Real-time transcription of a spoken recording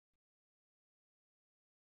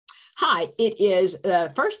Hi, it is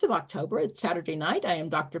the 1st of October. It's Saturday night. I am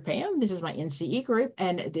Dr. Pam. This is my NCE group,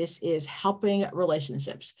 and this is helping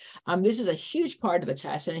relationships. This is a huge part of the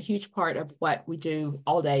test and a huge part of what we do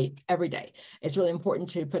all day, every day. It's really important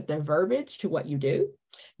to put the verbiage to what you do.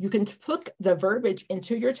 You can put the verbiage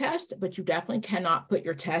into your test, but you definitely cannot put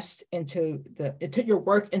your test into your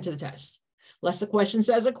work into the test. Unless the question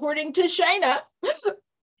says, according to Shayna,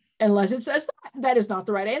 unless it says that is not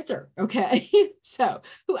the right answer. Okay. So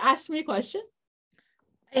who asked me a question?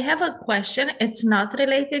 I have a question. It's not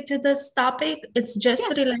related to this topic. It's just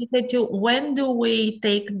related to when do we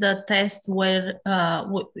take the test where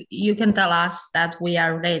you can tell us that we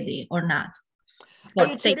are ready or not. Are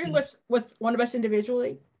you tutoring with one of us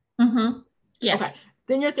individually? Mm-hmm. Yes. Okay.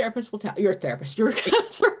 Then your therapist will tell your tutor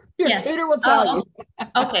will tell you.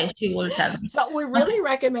 Okay, she will tell me. So we really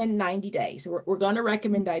recommend 90 days. We're going to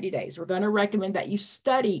recommend 90 days. We're going to recommend that you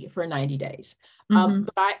study for 90 days.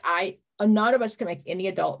 But none of us can make any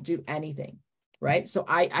adult do anything, right? So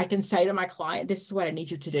I can say to my client, this is what I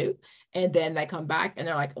need you to do. And then they come back and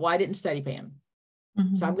they're like, well, I didn't study, Pam.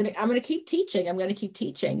 So I'm gonna keep teaching. I'm gonna keep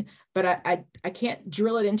teaching, but I can't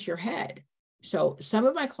drill it into your head. So some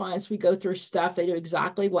of my clients, we go through stuff, they do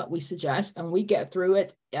exactly what we suggest, and we get through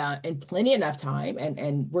it in plenty enough time,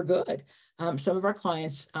 and we're good. Some of our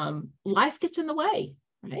clients, life gets in the way,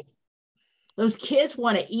 right? Those kids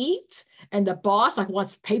want to eat, and the boss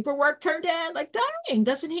wants paperwork turned in. Like, dang,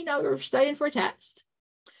 doesn't he know you're studying for a test?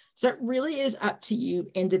 So it really is up to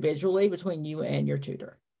you individually between you and your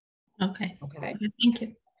tutor. Okay. Okay. Thank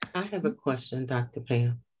you. I have a question, Dr.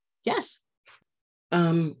 Pam. Yes.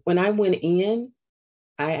 When I went in,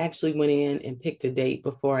 I actually went in and picked a date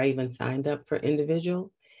before I even signed up for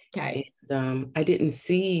individual. Okay. And I didn't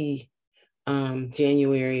see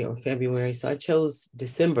January or February, so I chose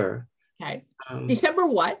December. Okay. December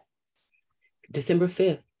what? December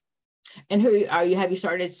 5th. And who are you? Have you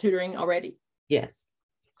started tutoring already? Yes.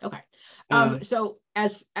 Okay. So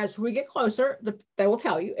as we get closer, they will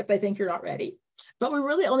tell you if they think you're not ready. But we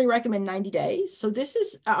really only recommend 90 days. So this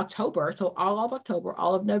is October. So all of October,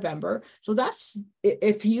 all of November. So that's,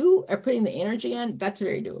 if you are putting the energy in, that's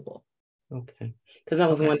very doable. Okay. Because I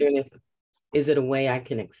was wondering is it a way I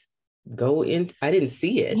can go in? I didn't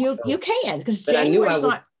see it. You can, because January's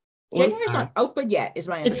not open yet, is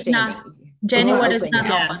my understanding. January is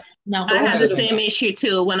not open. No. I had the same issue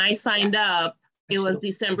too. When I signed up, it was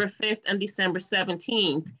December 5th and December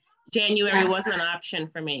 17th. January wasn't an option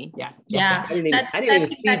for me. Yeah. I didn't even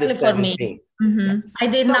see the 17th. I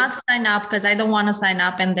did not sign up because I don't want to sign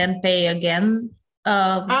up and then pay again.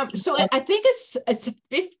 So I think it's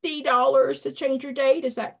 $50 to change your date.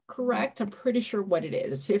 Is that correct? I'm pretty sure what it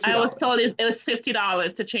is. It's $50. I was told it was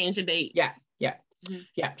 $50 to change the date. Yeah.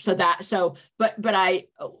 So that's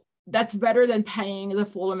better than paying the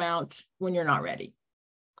full amount when you're not ready.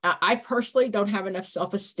 I personally don't have enough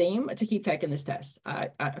self-esteem to keep taking this test.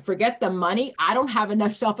 Forget the money. I don't have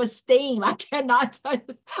enough self-esteem. I cannot.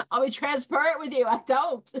 I'll be transparent with you. I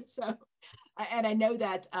don't. So, and I know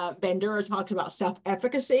that Bandura talks about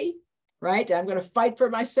self-efficacy, right? And I'm going to fight for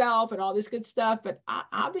myself and all this good stuff, but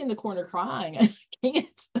I'll be in the corner crying. I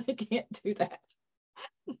can't do that.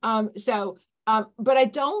 But I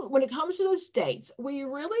don't, when it comes to those dates, we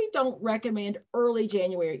really don't recommend early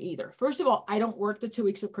January either. First of all, I don't work the 2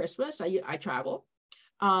 weeks of Christmas. I travel.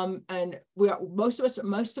 And most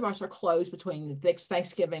of us are closed between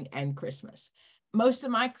Thanksgiving and Christmas. Most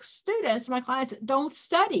of my students, my clients, don't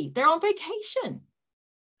study. They're on vacation.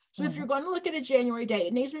 So if you're going to look at a January date,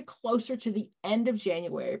 it needs to be closer to the end of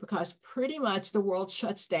January, because pretty much the world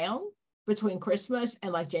shuts down between Christmas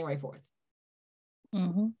and January 4th.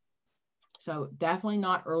 So definitely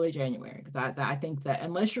not early January. That I think that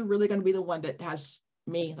unless you're really going to be the one that has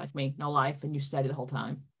like me, no life, and you study the whole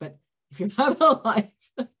time. But if you have a life,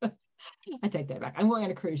 I take that back. I'm going on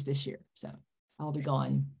a cruise this year, so I'll be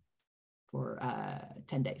gone for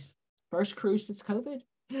 10 days. First cruise since COVID.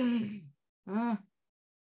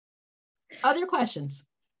 Other questions?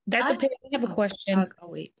 Dr. Perry, I have a question. Oh,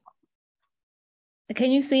 wait. Can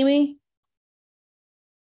you see me?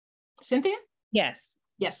 Cynthia? Yes.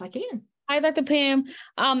 Yes, I can. Hi, Dr. Pam.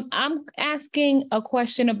 I'm asking a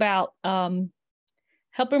question about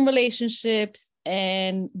helping relationships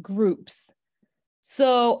and groups.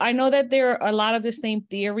 So I know that there are a lot of the same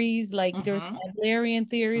theories, like there's Adlerian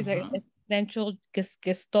theories, like existential,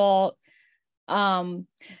 Gestalt. And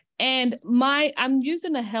I'm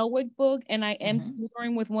using a Hellwig book, and I am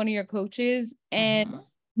tutoring with one of your coaches. And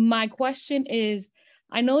my question is,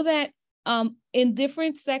 I know that in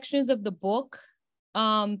different sections of the book,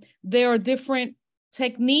 there are different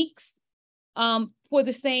techniques for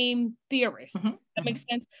the same theorist. Mm-hmm. That makes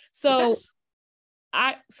sense. So It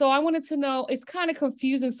I wanted to know, it's kind of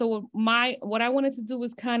confusing. So what I wanted to do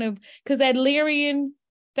was kind of, because Adlerian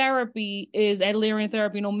therapy is Adlerian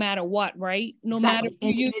therapy no matter what, right? No matter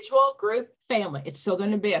individual, group, family. It's still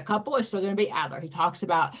going to be a couple. It's still going to be Adler. He talks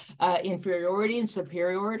about inferiority and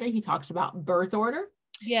superiority. He talks about birth order.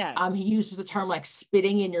 Yes. He uses the term like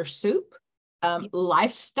spitting in your soup,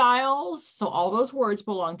 lifestyles. So all those words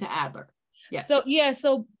belong to Adler. Yes.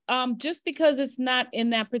 So just because it's not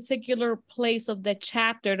in that particular place of the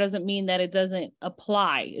chapter doesn't mean that it doesn't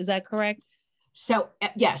apply. Is that correct? So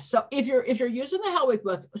yes. So if you're using the Hellwig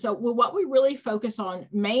book, so what we really focus on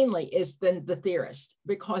mainly is then the theorist,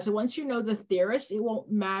 because once you know the theorist, it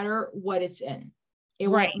won't matter what it's in. It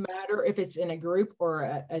won't matter if it's in a group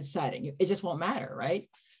or a setting. It just won't matter, right?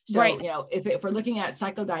 So, you know, if we're looking at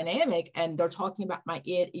psychodynamic and they're talking about my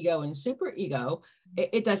id, ego, and superego,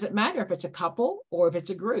 it doesn't matter if it's a couple or if it's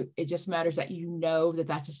a group. It just matters that you know that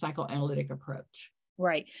that's a psychoanalytic approach.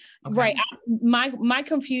 Right. Okay. Right. My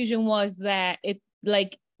confusion was that it,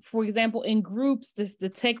 like, for example, in groups, the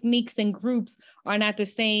techniques in groups are not the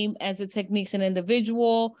same as the techniques in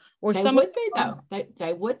individual, or they some would be though.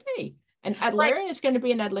 They would be. And Adlerian is going to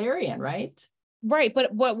be an Adlerian, right? Right.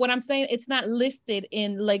 But what I'm saying, it's not listed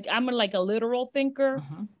in, like, I'm like a literal thinker.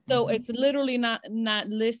 So it's literally not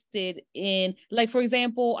listed in, like, for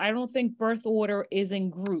example, I don't think birth order is in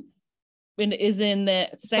group. Is in the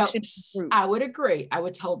section. So, I would agree. I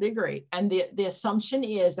would totally agree. And the assumption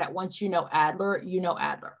is that once you know Adler, you know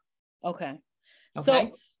Adler. Okay.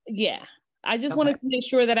 So yeah, I just wanted to make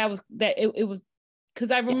sure that it was, because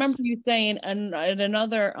I remember you saying in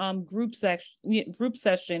another group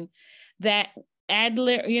session that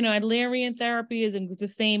Adlerian therapy is the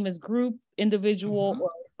same as group, individual,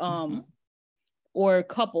 or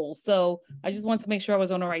couples. So I just wanted to make sure I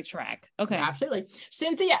was on the right track. Okay. Yeah, absolutely.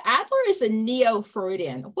 Cynthia, Adler is a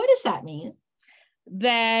neo-Freudian. What does that mean?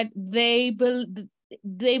 That they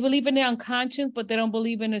believe in the unconscious, but they don't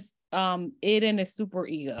believe in it and the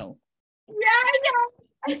superego.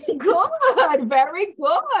 Yes, good. Very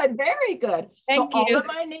good. Very good. Thank you. All of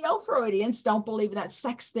my neo-Freudians don't believe in that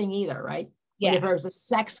sex thing either, right? Yeah. If there's a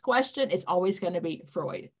sex question, it's always going to be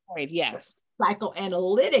Freud. Right. Yes.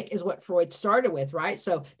 Psychoanalytic is what Freud started with, right?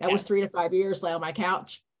 So that was 3 to 5 years, lay on my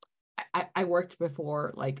couch. I worked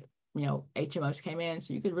before, like, HMOs came in,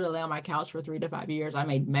 so you could really lay on my couch for 3 to 5 years. I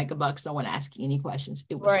made mega bucks, no one asking any questions.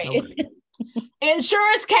 It was so great.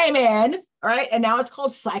 Insurance came in, right? And now it's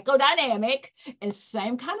called psychodynamic, and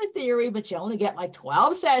same kind of theory, but you only get like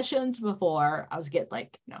 12 sessions. Before I was getting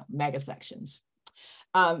like, mega sections.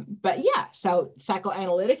 But yeah, so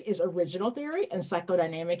psychoanalytic is original theory and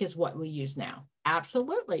psychodynamic is what we use now.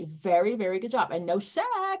 Absolutely. Very, very good job. And no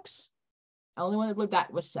sex. Only one that believed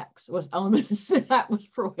that was sex. It was only that was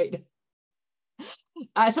Freud.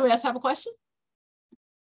 Somebody else have a question?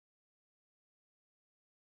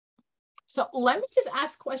 So let me just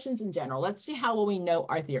ask questions in general. Let's see how well we know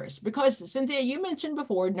our theorists. Because Cynthia, you mentioned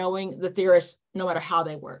before knowing the theorists, no matter how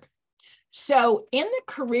they work. So in the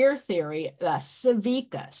career theory,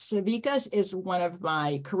 Savickas is one of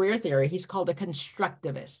my career theory. He's called a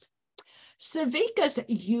constructivist. Savickas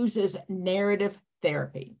uses narrative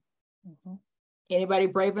therapy. Anybody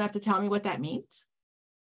brave enough to tell me what that means?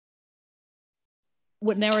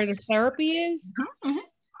 What narrative therapy is?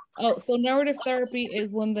 Oh, so narrative therapy is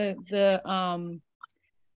when the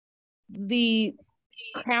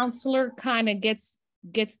counselor kind of gets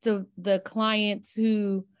the client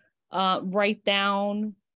to write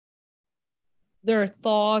down their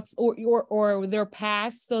thoughts or their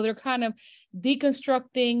past. So they're kind of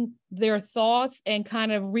deconstructing their thoughts and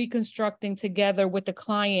kind of reconstructing together with the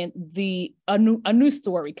client a new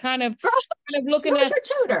story. Kind of looking at your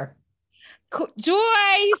tutor. Coach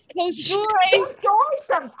Joyce. Props. Yes.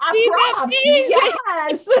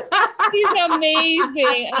 She's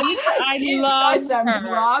amazing. I love some her.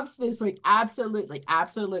 Props this week. Absolutely.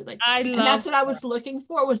 And that's what I was looking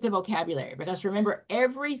for, was the vocabulary, because remember,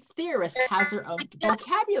 every theorist has their own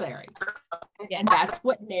vocabulary. And that's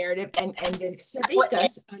what narrative and then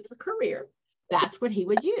Savickas under career, that's what he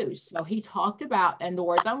would use. So he talked about, and the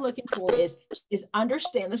words I'm looking for is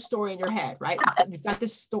understand the story in your head, right? You've got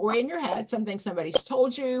this story in your head, something somebody's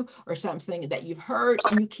told you or something that you've heard,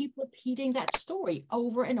 and you keep repeating that story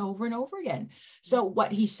over and over and over again. So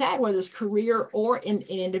what he said, whether it's career or in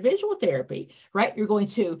individual therapy, right? You're going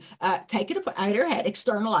to take it out of your head,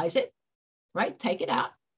 externalize it, right? Take it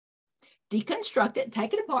out, deconstruct it,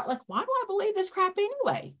 take it apart. Like, why do I believe this crap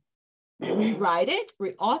anyway? Rewrite it,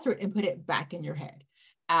 reauthor it, and put it back in your head.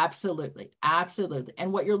 Absolutely. Absolutely.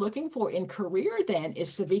 And what you're looking for in career then is,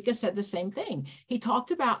 Savika said the same thing. He talked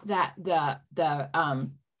about that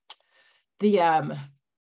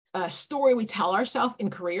story we tell ourselves in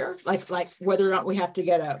career, like whether or not we have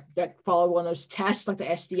to follow one of those tests like the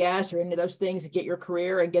SDS or any of those things to get your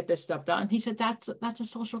career and get this stuff done. He said that's a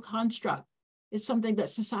social construct. It's something that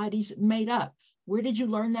society's made up. Where did you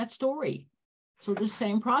learn that story? So the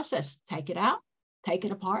same process, take it out, take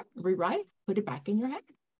it apart, rewrite it, put it back in your head.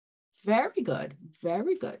 Very good,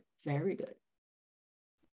 very good, very good.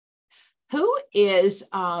 Who is,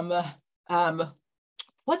 what's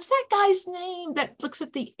that guy's name that looks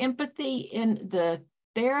at the empathy in the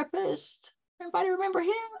therapist? Everybody remember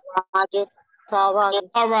him? Carl Rogers.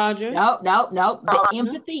 Carl Rogers. No. The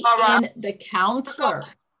empathy in the counselor.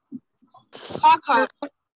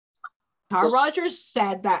 Carl Rogers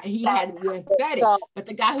said that he had to be empathetic, but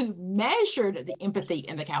the guy who measured the empathy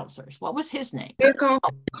in the counselors, what was his name? Kharkov.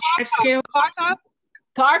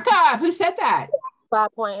 Who said that?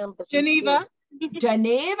 5-point empathy.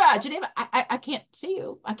 Geneva. I can't see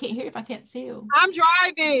you. I can't hear you if I can't see you. I'm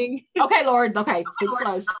driving. Okay, Lord. Okay, super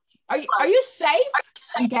close. Are you safe?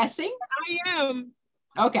 I'm guessing. I am.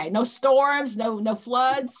 Okay, no storms, no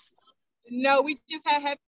floods. No, we just had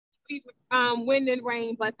heavy wind and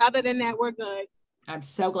rain, but other than that, we're good. I'm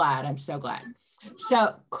so glad.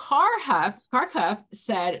 So Kharkov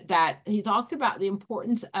said that he talked about the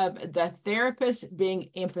importance of the therapist being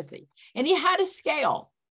empathy, and he had a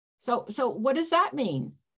scale. So what does that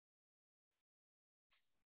mean?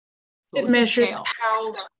 It measured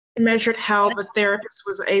how the therapist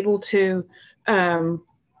was able to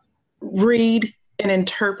read and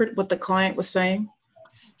interpret what the client was saying.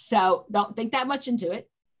 So don't think that much into it.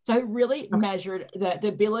 So it really measured the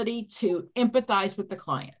ability to empathize with the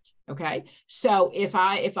client. Okay. So if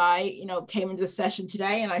I came into the session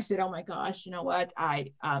today and I said, oh my gosh, you know what?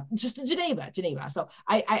 Just in Geneva. So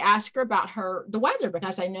I asked her about the weather,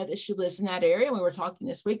 because I know that she lives in that area. And we were talking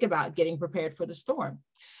this week about getting prepared for the storm.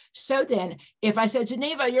 So then if I said,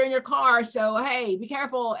 Geneva, you're in your car, so hey, be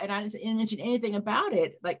careful, and I didn't mention anything about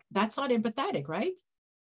it, like that's not empathetic, right?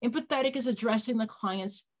 Empathetic is addressing the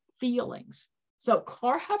client's feelings. So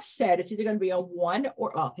Kharkov said it's either going to be a 1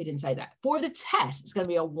 or, oh, he didn't say that. For the test, it's going to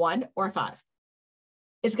be a 1 or a 5.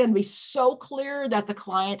 It's going to be so clear that the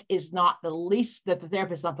client is not the least, that the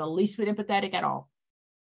therapist is not the least bit empathetic at all.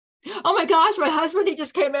 Oh my gosh, my husband, he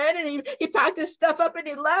just came in and he packed his stuff up and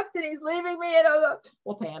he left and he's leaving me. And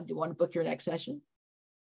well, Pam, do you want to book your next session?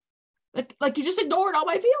 Like you just ignored all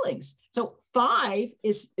my feelings. So 5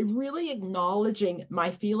 is really acknowledging my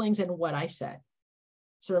feelings and what I said.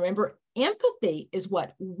 So remember, empathy is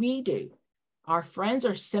what we do. Our friends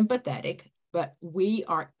are sympathetic, but we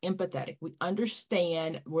are empathetic. We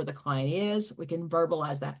understand where the client is. We can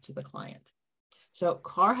verbalize that to the client. So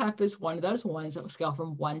Kharkov is one of those ones that will scale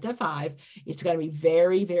from 1 to 5. It's going to be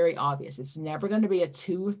very, very obvious. It's never going to be a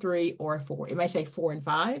 2, 3, or a 4. It may say 4 and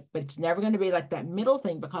 5, but it's never going to be like that middle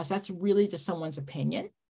thing, because that's really just someone's opinion.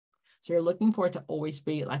 So you're looking for it to always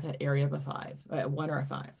be like an area of a 5, a 1 or a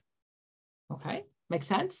 5. Okay, make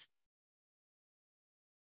sense?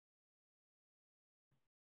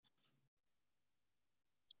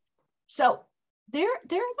 So there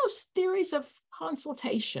are those theories of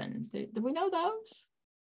consultation. Do we know those?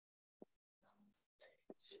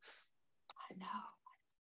 I know.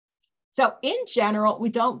 So in general, we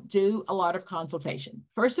don't do a lot of consultation.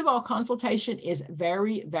 First of all, consultation is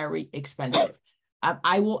very, very expensive.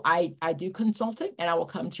 I do consulting, and I will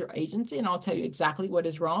come to your agency and I'll tell you exactly what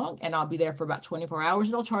is wrong, and I'll be there for about 24 hours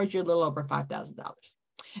and I'll charge you a little over $5,000.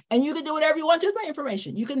 And you can do whatever you want with my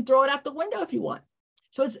information. You can throw it out the window if you want.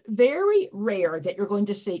 So it's very rare that you're going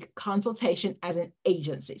to seek consultation as an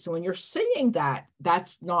agency. So when you're seeing that,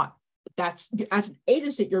 that's as an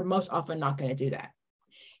agency, you're most often not going to do that.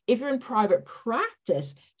 If you're in private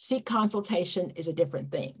practice, seek consultation is a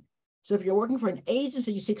different thing. So if you're working for an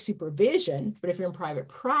agency, you seek supervision, but if you're in private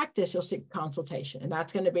practice, you'll seek consultation. And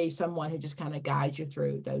that's going to be someone who just kind of guides you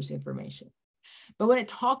through those information. But when it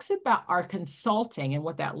talks about our consulting and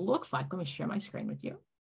what that looks like, let me share my screen with you.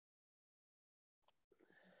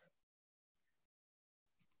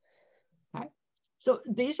 Okay. So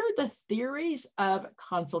these are the theories of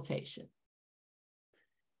consultation.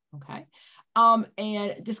 Okay. And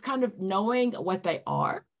just kind of knowing what they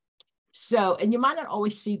are. So, and you might not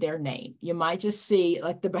always see their name. You might just see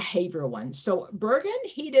like the behavioral one. So Bergen,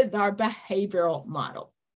 he did our behavioral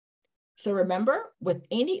model. So remember, with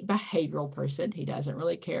any behavioral person, he doesn't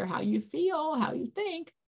really care how you feel, how you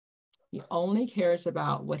think. He only cares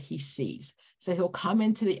about what he sees. So he'll come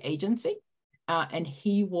into the agency and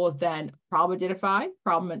he will then problem identify,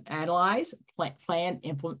 problem analyze, plan,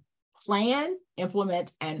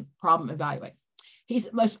 implement, and problem evaluate. He's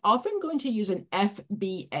most often going to use an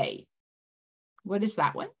FBA. What is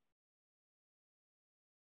that one?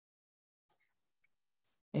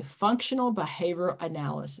 A functional behavioral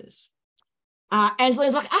analysis.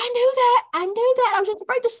 Angelina's like, I knew that. I was just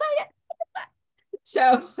afraid to say it.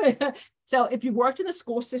 So if you've worked in the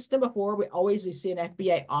school system before, we see an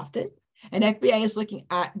FBA often. An FBA is looking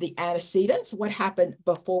at the antecedents, what happened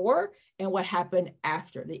before and what happened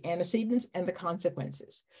after, the antecedents and the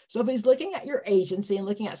consequences. So if he's looking at your agency and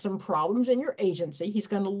looking at some problems in your agency, he's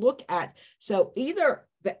going to look at, so either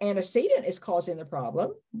the antecedent is causing the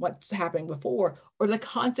problem, what's happening before, or the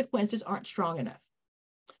consequences aren't strong enough.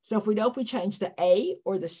 So if we know if we change the A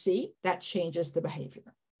or the C, that changes the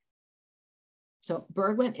behavior. So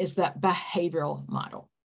Bergman is the behavioral model.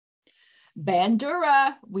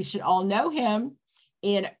 Bandura, we should all know him.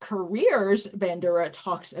 In careers, Bandura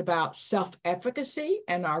talks about self-efficacy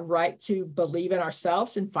and our right to believe in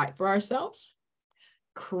ourselves and fight for ourselves.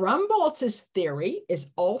 Krumboltz's theory is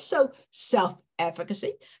also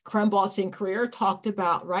self-efficacy. Krumboltz in career talked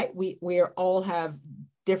about, right, we all have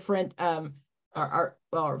different,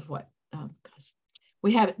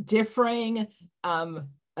 we have differing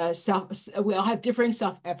we all have differing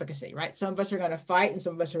self-efficacy, right? Some of us are going to fight and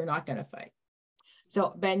some of us are not going to fight.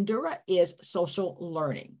 So Bandura is social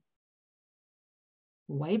learning.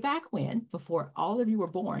 Way back when, before all of you were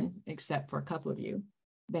born, except for a couple of you,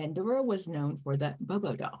 Bandura was known for the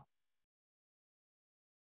Bobo doll.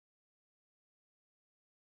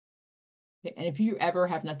 And if you ever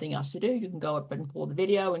have nothing else to do, you can go up and pull the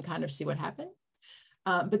video and kind of see what happened.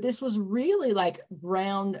 But this was really like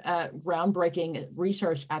groundbreaking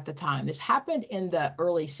research at the time. This happened in the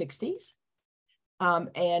early 60s.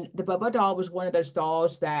 And the Bobo doll was one of those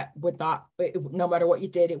dolls that would not, no matter what you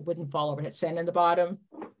did, it wouldn't fall over. It had sand in the bottom.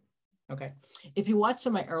 Okay. If you watch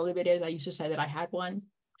some of my early videos, I used to say that I had one,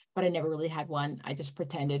 but I never really had one. I just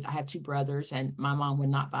pretended. I have two brothers and my mom would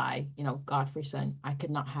not buy, Godfrey's son. I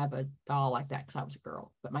could not have a doll like that because I was a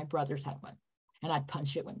girl, but my brothers had one and I'd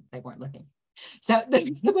punch it when they weren't looking. So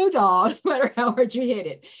the Bobo doll, no matter how hard you hit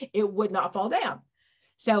it, it would not fall down.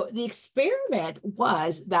 So the experiment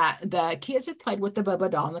was that the kids had played with the Bobo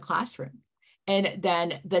doll in the classroom. And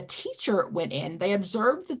then the teacher went in. They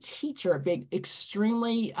observed the teacher being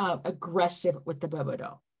extremely aggressive with the Bobo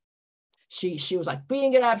doll. She was like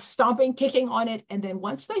beating it up, stomping, kicking on it. And then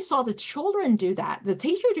once they saw the children do that, the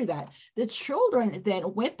teacher do that, the children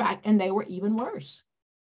then went back and they were even worse.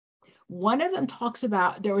 One of them talks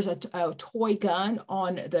about there was a toy gun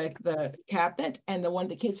on the cabinet, and one of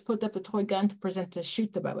the kids put up the toy gun to present to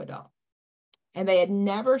shoot the Bobo doll. And they had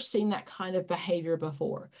never seen that kind of behavior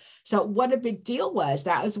before. So what a big deal was,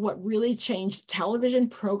 that was what really changed television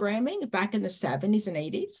programming back in the 70s and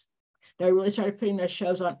 80s. They really started putting their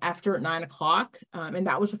shows on after 9 o'clock. And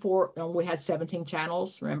that was before we had 17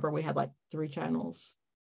 channels. Remember, we had like 3 channels.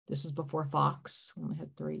 This is before Fox, when we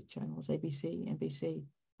had 3 channels, ABC, NBC.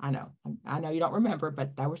 I know you don't remember,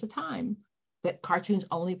 but there was a time that cartoons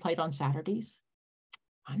only played on Saturdays.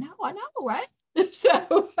 I know, right?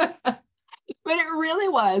 So, but it really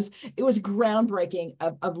was, it was groundbreaking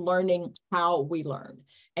of learning how we learn.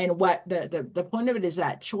 And what the point of it is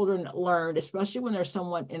that children learn, especially when there's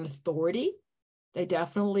someone in authority, they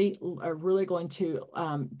definitely are really going to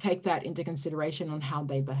take that into consideration on how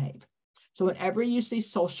they behave. So whenever you see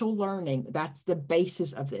social learning, that's the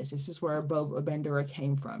basis of this. This is where Bandura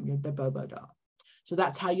came from, the Bobo doll. So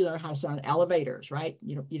that's how you learn how to sit on elevators, right?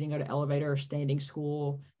 You didn't go to elevator or standing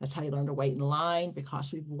school. That's how you learn to wait in line,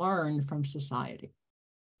 because we've learned from society,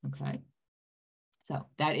 okay? So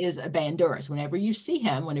that is a Bandura. So whenever you see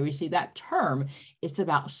him, whenever you see that term, it's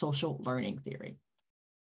about social learning theory.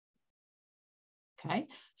 Okay,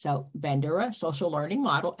 so Bandura, social learning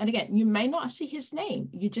model. And again, you may not see his name.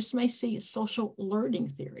 You just may see social learning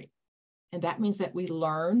theory. And that means that we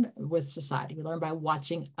learn with society. We learn by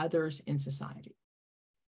watching others in society.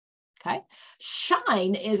 Okay,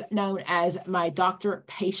 Shine is known as my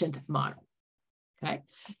doctor-patient model. Okay,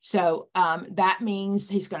 so that means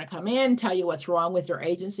he's going to come in, tell you what's wrong with your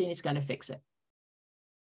agency, and he's going to fix it.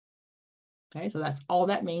 Okay, so that's all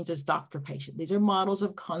that means is doctor-patient. These are models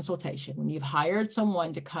of consultation. When you've hired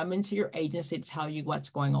someone to come into your agency to tell you what's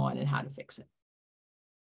going on and how to fix it.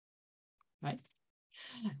 Right?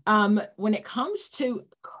 When it comes to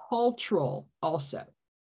cultural also,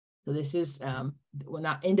 so this is well,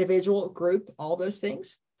 not individual, group, all those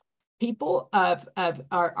things. People are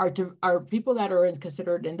people that are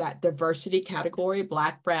considered in that diversity category,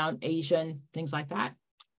 Black, Brown, Asian, things like that.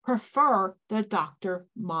 prefer the doctor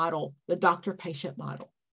model, the doctor-patient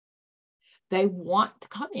model. They want to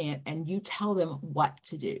come in and you tell them what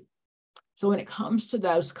to do. So when it comes to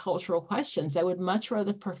those cultural questions, they would much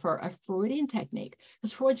rather prefer a Freudian technique,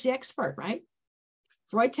 because Freud's the expert, right?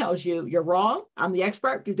 Freud tells you, you're wrong, I'm the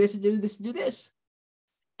expert, do this, do this, do this.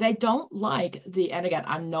 They don't like and again,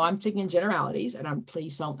 I know I'm thinking in generalities, and I'm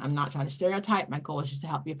not trying to stereotype. My goal is just to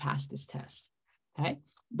help you pass this test, okay?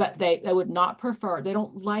 But they would not prefer, they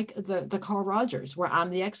don't like the Carl Rogers, where I'm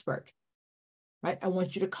the expert, right? I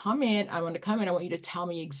want you to come in, I want you to tell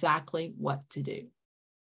me exactly what to do.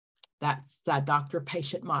 That's that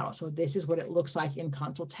doctor-patient model. So this is what it looks like in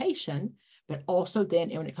consultation, but also then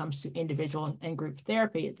when it comes to individual and group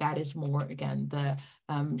therapy, that is more, again, the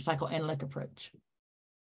psychoanalytic approach.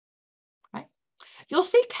 Right? You'll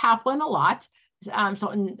see Kaplan a lot.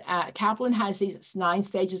 Kaplan has these 9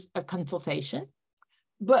 stages of consultation,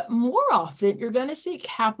 but more often you're going to see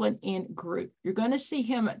Kaplan in group. You're going to see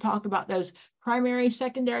him talk about those primary,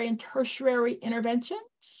 secondary, and tertiary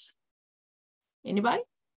interventions. Anybody?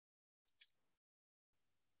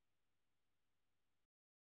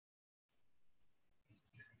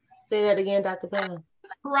 Say that again, Dr. Pam.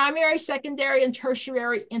 Primary, secondary, and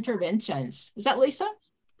tertiary interventions. Is that Lisa?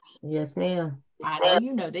 Yes, ma'am. I know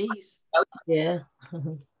you know these. Yeah.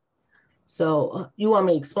 So you want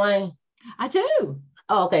me to explain? I do.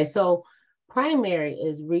 Oh, okay. So primary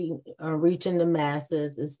is reaching the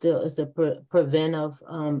masses. It's a preventive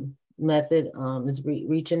method. Is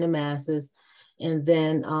reaching the masses, and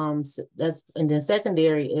then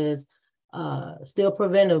secondary is still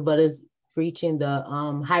preventive, but it's reaching the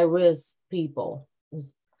high risk people.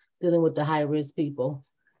 It's dealing with the high risk people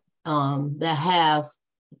that have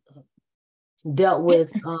dealt with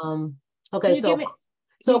okay,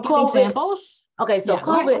 so COVID examples. Okay, so yeah,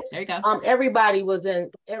 COVID, there you go. Everybody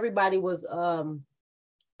was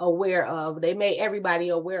aware of, they made everybody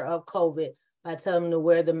aware of COVID by telling them to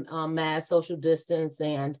wear the mask, social distance,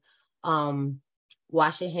 and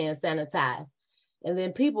wash your hands, sanitize. And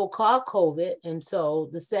then people caught COVID, and so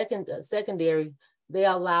the secondary, they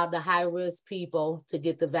allowed the high risk people to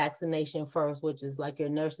get the vaccination first, which is like your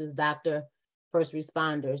nurses, doctor, first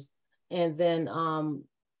responders. And then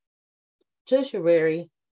tertiary,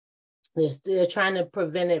 they're trying to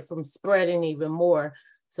prevent it from spreading even more.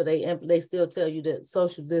 So they still tell you to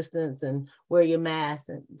social distance and wear your mask.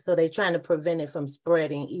 And so they're trying to prevent it from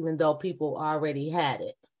spreading, even though people already had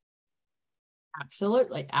it.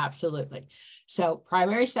 Absolutely, absolutely. So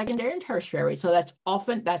primary, secondary, and tertiary. So that's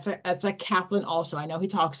a Kaplan also. I know he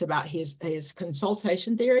talks about his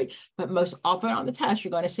consultation theory, but most often on the test,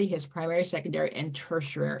 you're going to see his primary, secondary, and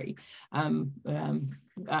tertiary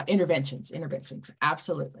interventions.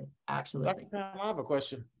 Absolutely, absolutely. I have a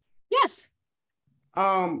question. Yes.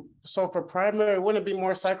 So for primary, wouldn't it be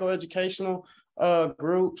more psychoeducational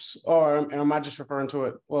groups, or am I just referring to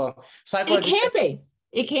it? Well, psychoeducation.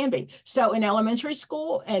 It can be. So in elementary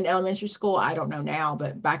school, I don't know now,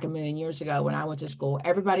 but back a million years ago when I went to school,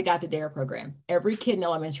 everybody got the DARE program. Every kid in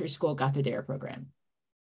elementary school got the DARE program.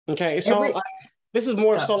 Okay, so this is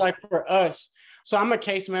more so like for us. So I'm a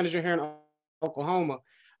case manager here in Oklahoma.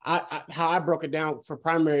 How I broke it down for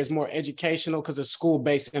primary is more educational because it's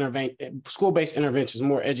school-based interventions,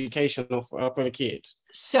 more educational for the kids.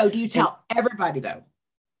 So do you tell everybody though?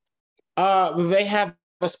 They have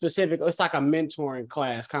a specific, it's like a mentoring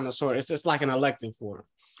class, kind of sort of. It's just like an elective for them.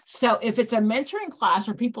 So if it's a mentoring class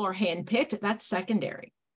where people are handpicked, that's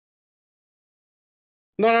secondary.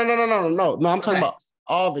 No. I'm talking about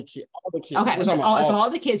all the kids. Okay, if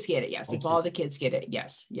all the kids get it, yes. Okay. If all the kids get it,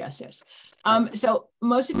 yes. So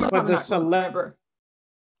most of you probably not remember.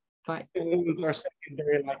 But are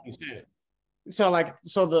secondary, like you said. So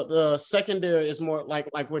the secondary is more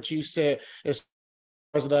like what you said is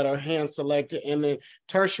that are hand selected, and then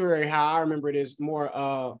tertiary, how I remember it, is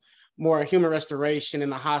more human restoration in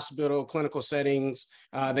the hospital, clinical settings.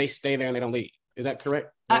 They stay there and they don't leave. Is that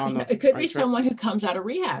correct? It could be someone who comes out of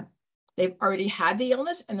rehab. They've already had the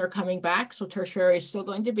illness and they're coming back. So tertiary is still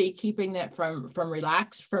going to be keeping that from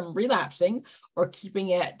relapsing, or keeping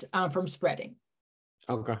it from spreading.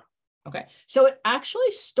 Okay. So it actually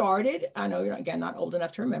started, I know you're again not old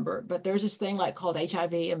enough to remember, but there's this thing called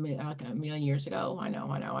HIV a million years ago. I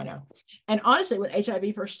know. And honestly, when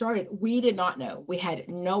HIV first started, we did not know. We had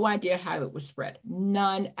no idea how it was spread.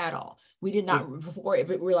 None at all. We did not before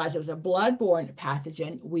realize it was a bloodborne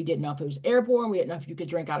pathogen. We didn't know if it was airborne. We didn't know if you could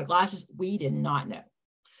drink out of glasses. We did not know.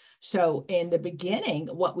 So in the beginning,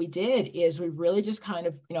 what we did is we really just kind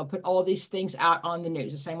of, put all these things out on the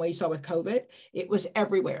news, the same way you saw with COVID. It was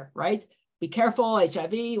everywhere, right? Be careful,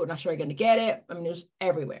 HIV, we're not sure you're going to get it. I mean, it was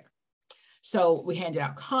everywhere. So we handed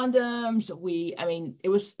out condoms. I mean, it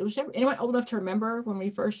was anyone old enough to remember when we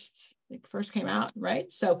first came out,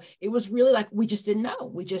 right? So it was really like, we just didn't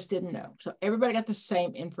know. We just didn't know. So everybody got the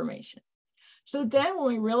same information. So then when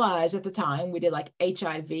we realized at the time, we did like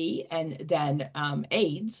HIV and then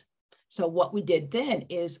AIDS. So what we did then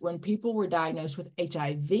is when people were diagnosed with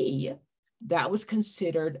HIV, that was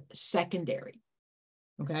considered secondary.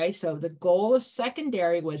 Okay, so the goal of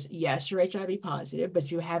secondary was, yes, you're HIV positive,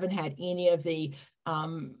 but you haven't had any of the,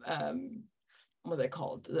 what are they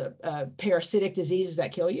called? The parasitic diseases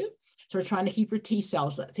that kill you. So we're trying to keep your T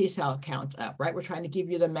cell counts up, right? We're trying to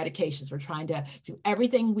give you the medications. We're trying to do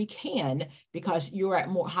everything we can because you're at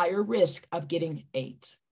higher risk of getting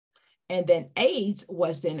AIDS. And then AIDS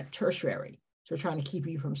was then tertiary. So we're trying to keep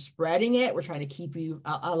you from spreading it. We're trying to keep you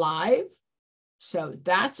alive. So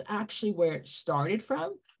that's actually where it started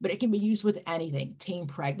from, but it can be used with anything. Teen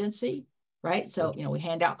pregnancy, right? So, we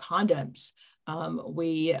hand out condoms.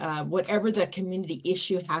 Whatever the community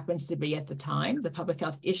issue happens to be at the time, the public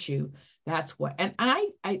health issue, that's what, and I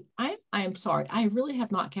am sorry, I really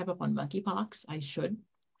have not kept up on monkeypox. I should.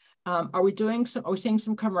 Are we seeing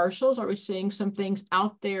some commercials? Are we seeing some things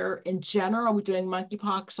out there in general? Are we doing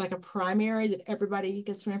monkeypox like a primary that everybody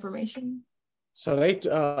gets some information? So they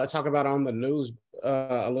talk about on the news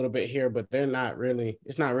a little bit here, but it's not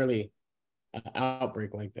really an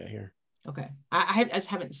outbreak like that here. Okay, I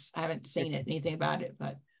haven't seen it, anything about it,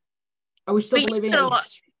 but are we still believing it? Go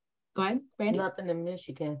ahead, Brandy. Nothing in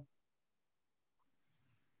Michigan.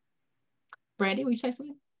 Brandy, will you say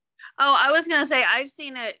something? Oh, I was going to say, I've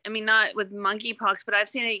seen it, I mean, not with monkeypox, but I've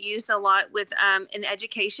seen it used a lot with in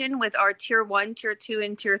education with our tier 1, tier 2,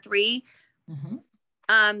 and tier 3. Mm-hmm.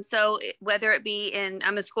 So whether it be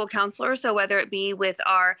I'm a school counselor, so whether it be with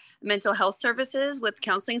our mental health services, with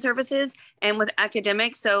counseling services, and with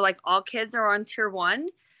academics, so like all kids are on tier 1.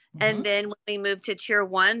 Mm-hmm. And then when we move to tier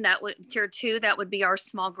 1, tier 2, that would be our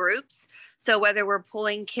small groups. So whether we're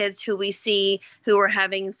pulling kids who we see who are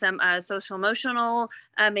having some social emotional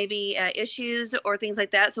maybe issues or things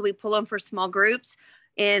like that, so we pull them for small groups.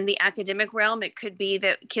 In the academic realm, it could be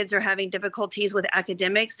that kids are having difficulties with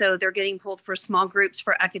academics, so they're getting pulled for small groups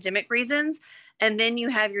for academic reasons. And then you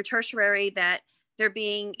have your tertiary that they're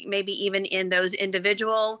being maybe even in those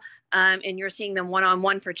individual, and you're seeing them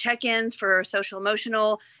one-on-one for check-ins for social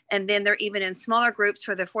emotional, and then they're even in smaller groups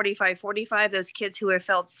for the 45, those kids who have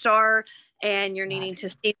felt STAR, and you're needing to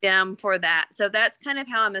see them for that. So that's kind of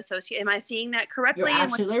how I'm associating. Am I seeing that correctly? You're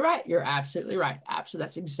absolutely right. You're absolutely right. Absolutely.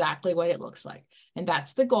 That's exactly what it looks like. And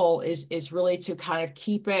that's the goal is really to kind of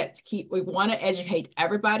we want to educate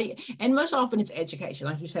everybody. And most often it's education,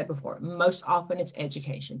 like you said before, most often it's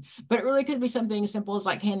education, but it really could be something as simple as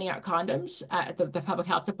like handing out condoms at the public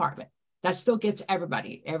health department. That still gets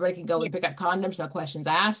everybody. Everybody can go and pick up condoms, no questions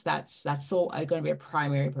asked. That's still going to be a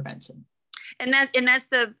primary prevention. And that's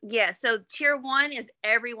so tier 1 is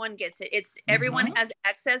everyone gets it. It's everyone has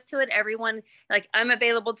access to it. Everyone, like, I'm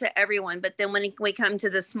available to everyone. But then when we come to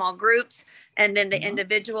the small groups and then the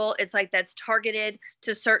individual, it's like that's targeted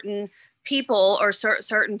to certain people or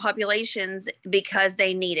certain populations because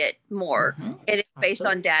they need it more. It is based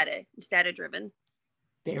on data. It's data driven.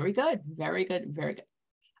 Very good. Very good. Very good.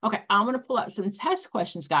 Okay, I'm going to pull up some test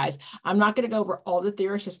questions, guys. I'm not going to go over all the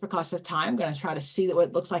theories just because of time. I'm going to try to see what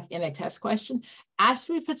it looks like in a test question. Ask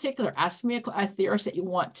me a theorist that you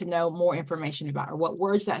want to know more information about, or what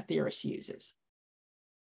words that theorist uses.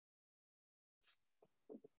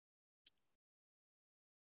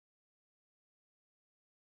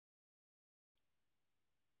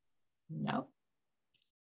 No.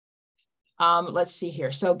 Let's see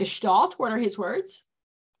here. So Gestalt, what are his words?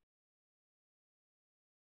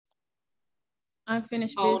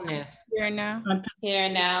 Unfinished Wholeness. Here and now. Here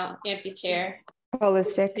and now. Empty chair.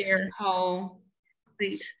 Holistic. Whole.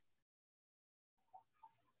 Complete.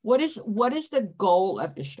 What is the goal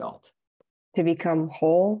of Gestalt? To become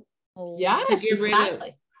whole. Yes,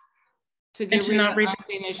 exactly. To get rid of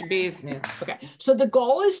unfinished business. Okay, so the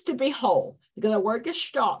goal is to be whole, because the word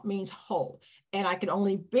Gestalt means whole. And I can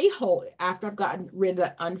only be whole after I've gotten rid of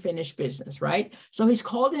that unfinished business, right? So he's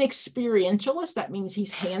called an experientialist. That means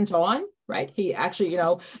he's hands-on, right? He actually,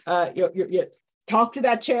 you talk to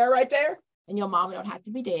that chair right there, and your mama don't have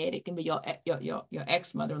to be dead. It can be your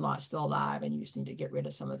ex-mother-in-law still alive, and you just need to get rid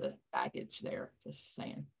of some of the baggage there. Just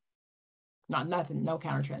saying. Nothing, no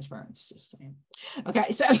countertransference, just saying.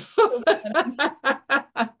 Okay, so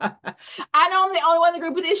I know I'm the only one in the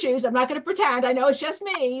group with issues. I'm not going to pretend. I know it's just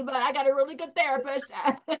me, but I got a really good therapist.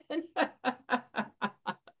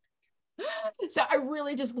 So I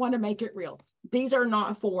really just want to make it real. These are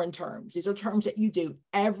not foreign terms. These are terms that you do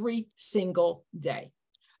every single day.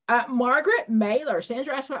 Margaret Mailer.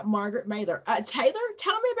 Sandra asked about Margaret Mailer. Taylor,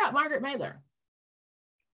 tell me about Margaret Mailer.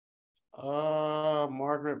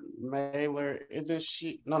 Margaret Mailer, isn't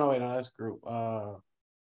she? No, wait, no, that's group. I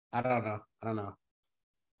don't know.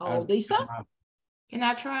 Oh, Lisa? Can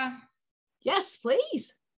I try? Yes,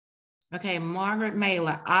 please. Okay, Margaret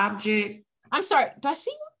Mailer, object. I'm sorry, do I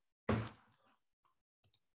see you?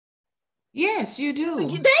 Yes, you do.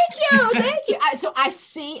 Thank you. So I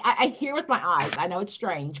see, I hear with my eyes. I know it's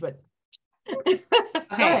strange, but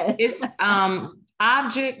okay, it's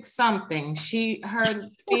object something. Her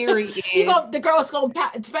theory is the girl's gonna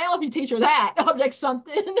fail if you teach her that. Object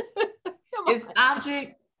something. It's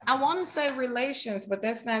object. I want to say relations, but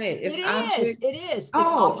that's not it. It's object. It is. It's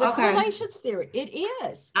oh, object okay. relations theory. It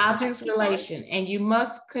is. Objects relation, and you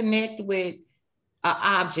must connect with an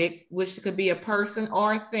object, which could be a person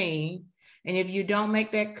or a thing. And if you don't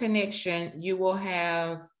make that connection, you will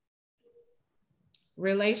have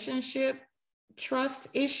relationship trust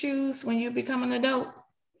issues when you become an adult.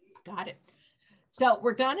 Got it. So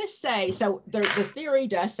we're going to say, so the theory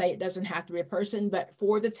does say it doesn't have to be a person, but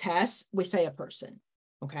for the test, we say a person.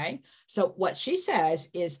 Okay. So what she says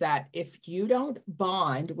is that if you don't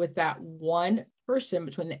bond with that one person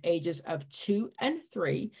between the ages of 2 and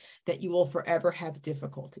 3, that you will forever have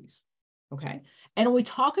difficulties. Okay. And when we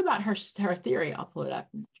talk about her theory, I'll pull it up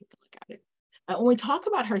and take a look at it. When we talk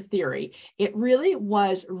about her theory, it really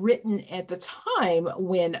was written at the time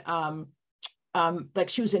when, like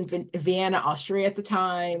she was in Vienna, Austria at the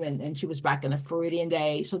time, and she was back in the Freudian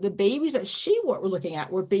days. So the babies that she were looking at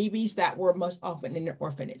were babies that were most often in an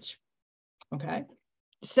orphanage. Okay.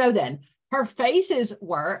 So then her phases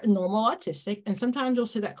were normal autistic, and sometimes you'll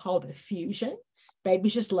see that called fusion.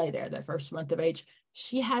 Babies just lay there that first month of age.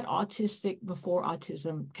 She had autistic before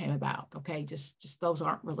autism came about. Okay. Just those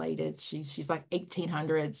aren't related. She's like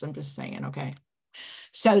 1800s. I'm just saying. Okay.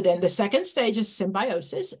 So then the second stage is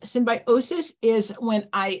symbiosis. Symbiosis is when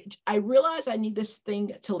I realize I need this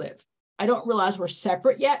thing to live. I don't realize we're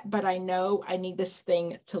separate yet, but I know I need this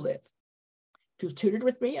thing to live. If you've tutored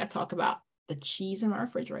with me, I talk about the cheese in our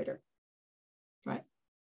refrigerator, right?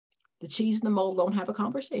 The cheese and the mold don't have a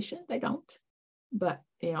conversation. They don't. But,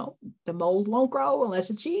 you know, the mold won't grow unless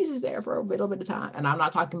the cheese is there for a little bit of time. And I'm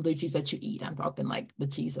not talking blue cheese that you eat. I'm talking like the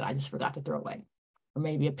cheese that I just forgot to throw away. Or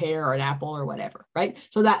maybe a pear or an apple or whatever, right?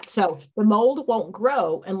 So the mold won't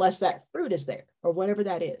grow unless that fruit is there or whatever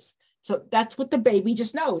that is. So that's what the baby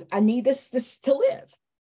just knows. I need this to live.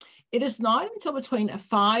 It is not until between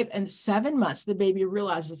 5 and 7 months the baby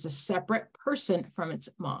realizes it's a separate person from its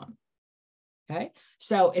mom. Okay.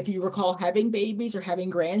 So if you recall having babies or having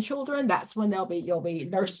grandchildren, that's when you'll be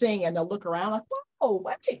nursing and they'll look around like, whoa,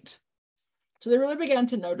 wait. So they really began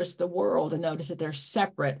to notice the world and notice that they're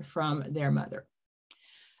separate from their mother.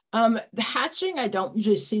 The hatching, I don't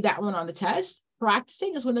usually see that one on the test.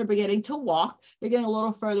 Practicing is when they're beginning to walk. They're getting a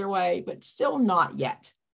little further away, but still not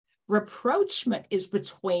yet. Rapprochement is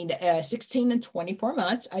between 16 and 24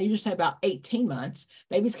 months. I usually say about 18 months.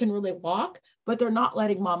 Babies can really walk, but they're not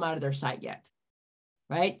letting mom out of their sight yet,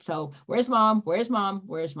 right? So where's mom? Where's mom?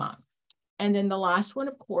 Where's mom? And then the last one,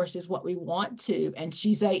 of course, is what we want to, and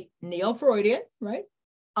she's a neo-Freudian, right?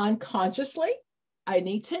 Unconsciously, I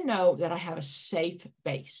need to know that I have a safe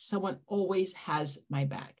base. Someone always has my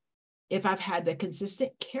back. If I've had the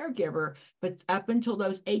consistent caregiver, but up until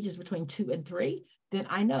those ages between 2 and 3, then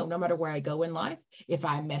I know no matter where I go in life, if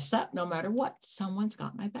I mess up, no matter what, someone's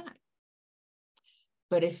got my back.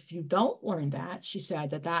 But if you don't learn that, she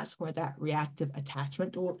said that that's where that reactive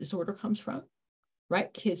attachment disorder comes from,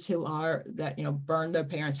 right? Kids who burn their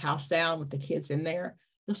parents' house down with the kids in there.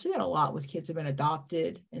 You'll see that a lot with kids who've been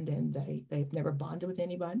adopted and then they've never bonded with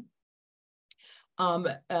anybody.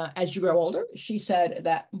 As you grow older, she said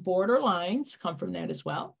that borderlines come from that as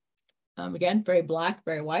well. Again, very black,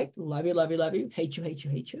 very white, love you, love you, love you, hate you, hate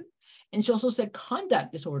you, hate you. And she also said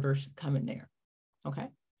conduct disorders come in there. Okay.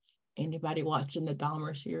 Anybody watching the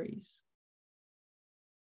Dahmer series?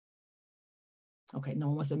 Okay, no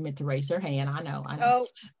one was admit to raise their hand. I know.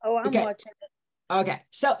 Oh, I'm watching it. Okay,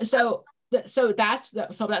 so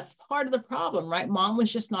that's part of the problem, right? Mom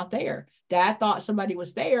was just not there. Dad thought somebody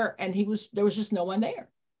was there, and there was just no one there.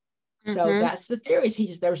 Mm-hmm. So that's the theory.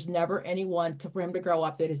 There was never anyone for him to grow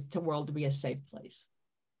up that the world to be a safe place.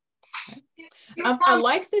 Okay. I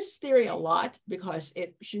like this theory a lot because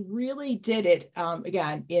she really did it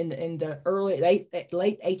again in the late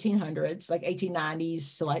 1800s, like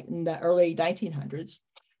 1890s to like in the early 1900s.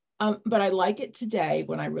 But I like it today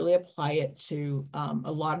when I really apply it to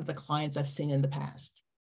a lot of the clients I've seen in the past.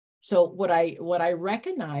 So what I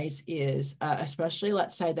recognize is, especially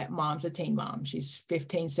let's say that mom's a teen mom, she's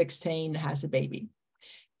 15, 16, has a baby.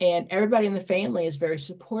 And everybody in the family is very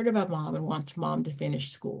supportive of mom and wants mom to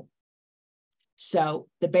finish school. So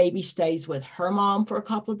the baby stays with her mom for a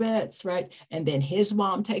couple of bits, right? And then his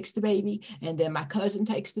mom takes the baby, and then my cousin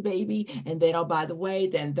takes the baby. And then, oh, by the way,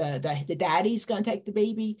 then the daddy's going to take the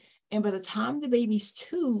baby. And by the time the baby's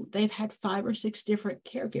 2, they've had 5 or 6 different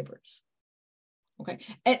caregivers. Okay.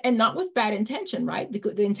 And not with bad intention, right?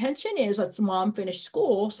 The intention is let's mom finish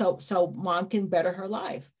school so mom can better her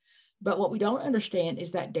life. But what we don't understand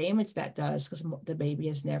is that damage that does, because the baby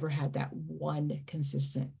has never had that one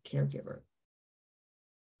consistent caregiver.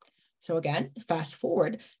 So again, fast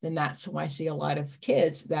forward, then that's why I see a lot of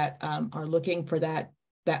kids that are looking for that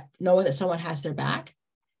knowing that someone has their back.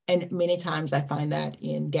 And many times I find that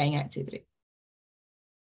in gang activity.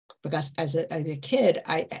 Because as a kid,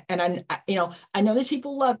 I know these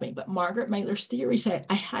people love me, but Margaret Mailer's theory said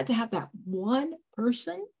I had to have that one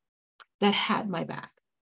person that had my back.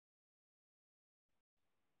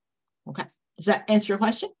 Okay, does that answer your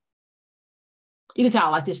question? You can tell I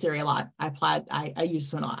like this theory a lot. I use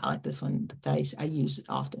this one a lot. I like this one that I use it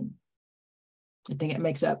often. I think it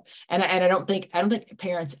makes up, and I don't think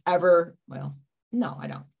parents ever, well, no, I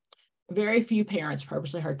don't. Very few parents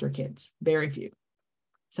purposely hurt their kids, very few.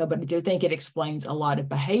 So, but I do think it explains a lot of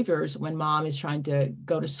behaviors when mom is trying to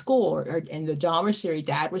go to school, or in the Dahmer series,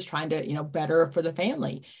 dad was trying to, better for the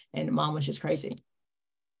family, and mom was just crazy.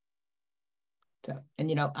 So,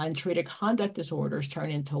 and untreated conduct disorders turn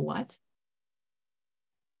into what?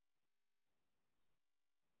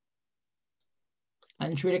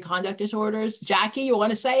 Untreated conduct disorders. Jackie, you want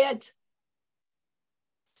to say it?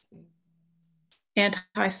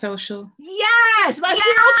 Antisocial. Yes, my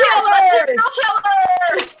serial killers.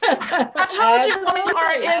 I told you those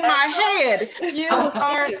are in my head. You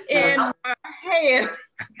are in my head.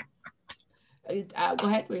 Go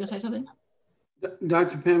ahead. Were you gonna say something?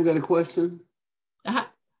 Dr. Pam got a question.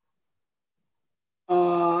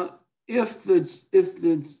 If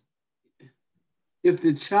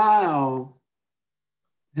the child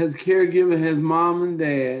has caregiver, has mom and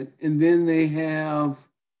dad, and then they have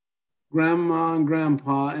grandma and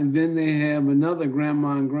grandpa, and then they have another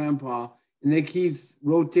grandma and grandpa, and they keep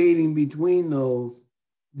rotating between those,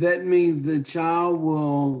 that means the child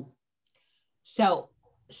will. So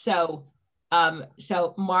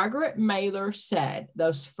Margaret Mailer said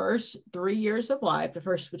those first 3 years of life, the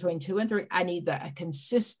first between 2 and 3, I need a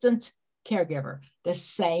consistent caregiver, the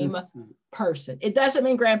same person. It doesn't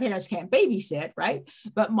mean grandparents can't babysit, right?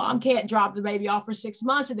 But mom can't drop the baby off for 6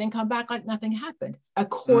 months and then come back like nothing happened,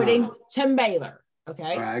 according to Mailer.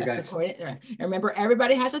 Okay. All right, that's according. And remember,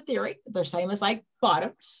 everybody has a theory. They're same as like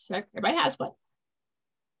bottoms. Right? Everybody has one.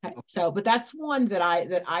 Okay. So, but that's one that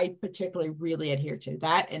I particularly really adhere to.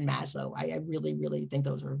 That and Maslow. I really, really think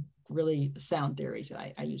those are really sound theories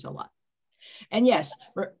that I use a lot. And yes,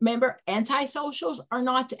 remember, antisocials are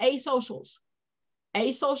not asocials.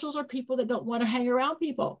 Asocials are people that don't want to hang around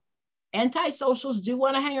people. Antisocials do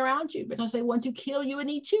want to hang around you because they want to kill you and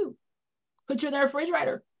eat you. Put you in their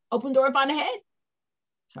refrigerator, open door and find a head.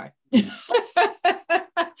 Sorry.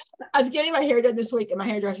 I was getting my hair done this week and my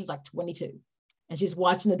hairdresser was like 22. And she's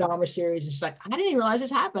watching the Dahmer series and she's like, I didn't even realize this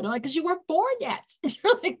happened. I'm like, because you weren't born yet. And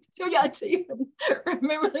you're like too young to even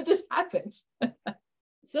remember that this happens.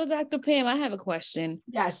 So Dr. Pam, I have a question.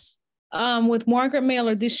 Yes. With Margaret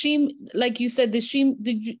Mailer, did like you said, let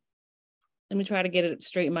me try to get it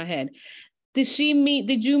straight in my head. Did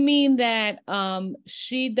you mean that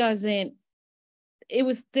she doesn't, it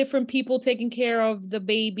was different people taking care of the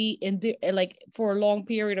baby like for a long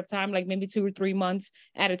period of time, like maybe 2 or 3 months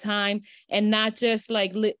at a time, and not just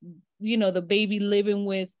like, the baby living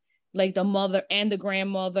with like the mother and the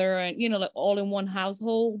grandmother and, like all in one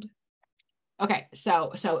household? Okay,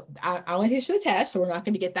 so I only teach the test, so we're not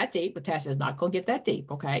going to get that deep. The test is not going to get that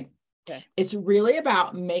deep, okay? Okay. It's really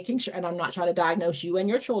about making sure, and I'm not trying to diagnose you and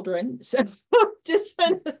your children, so just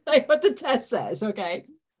trying to say what the test says, okay?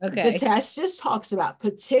 Okay. The test just talks about,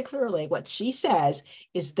 particularly what she says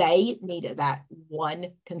is they needed that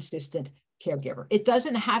one consistent caregiver. It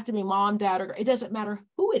doesn't have to be mom, dad, or it doesn't matter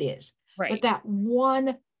who it is, right? But that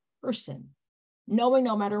one person, knowing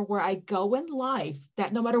no matter where I go in life,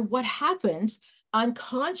 that no matter what happens,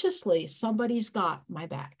 unconsciously, somebody's got my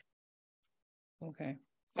back. Okay.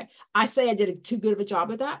 I say I did too good of a job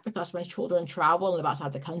of that because my children travel and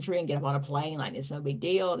outside the country and get up on a plane like it's no big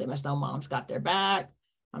deal. They must know mom's got their back.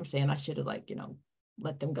 I'm saying I should have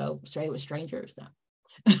let them go straight with strangers now.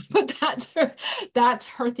 But that's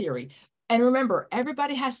her theory. And remember,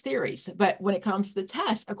 everybody has theories, but when it comes to the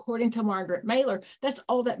test, according to Margaret Mailer, that's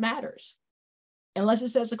all that matters. Unless it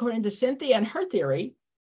says according to Cynthia and her theory,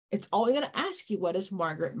 it's only going to ask you, what does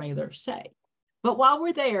Margaret Mailer say? But while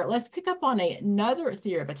we're there, let's pick up on another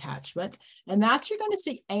theory of attachment, and that's you're going to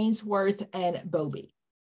see Ainsworth and Bowlby,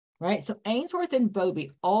 right? So Ainsworth and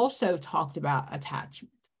Bowlby also talked about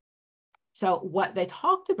attachment. So what they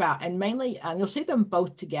talked about, and mainly you'll see them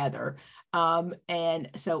both together. And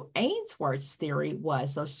so Ainsworth's theory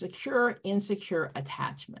was those secure, insecure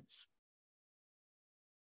attachments.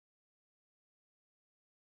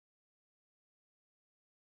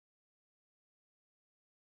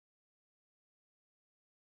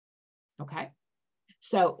 Okay.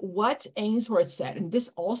 So what Ainsworth said, and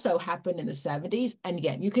this also happened in the 70s, and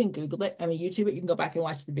again, you can Google it. I mean, YouTube it, you can go back and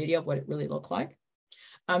watch the video of what it really looked like.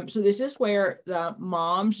 So this is where the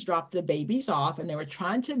moms dropped the babies off, and they were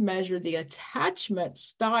trying to measure the attachment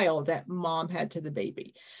style that mom had to the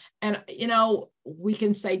baby. And, you know, we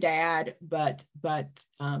can say dad, but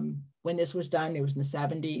when this was done, it was in the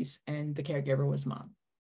 70s, and the caregiver was mom.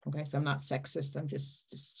 Okay, so I'm not sexist. I'm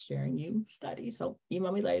just sharing you studies. So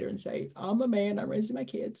email me later and say, I'm a man, I'm raising my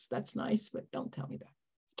kids. That's nice, but don't tell me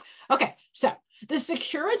that. Okay, so the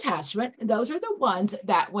secure attachment, those are the ones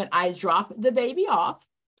that when I drop the baby off,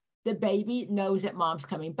 the baby knows that mom's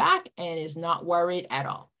coming back and is not worried at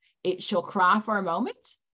all. She'll cry for a moment.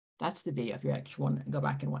 That's the video if you actually want to go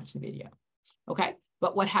back and watch the video. Okay,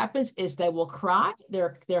 but what happens is they will cry.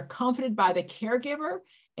 They're comforted by the caregiver.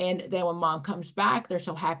 And then when mom comes back, they're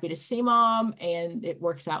so happy to see mom, and it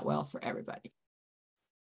works out well for everybody.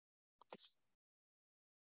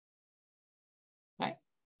 Okay.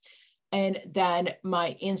 And then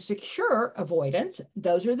my insecure avoidance,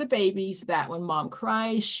 those are the babies that when mom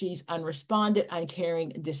cries, she's unresponded,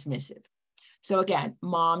 uncaring, dismissive. So again,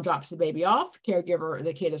 mom drops the baby off, caregiver,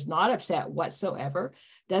 the kid is not upset whatsoever,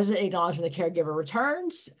 doesn't acknowledge when the caregiver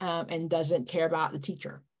returns, and doesn't care about the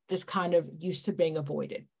teacher, just kind of used to being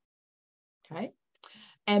avoided. Okay.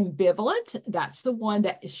 Ambivalent, that's the one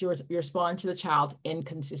that is you respond to the child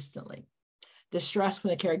inconsistently. Distress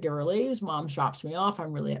when the caregiver leaves, mom drops me off,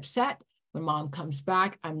 I'm really upset. When mom comes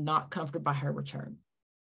back, I'm not comforted by her return.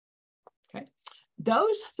 Okay.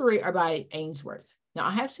 Those three are by Ainsworth. Now,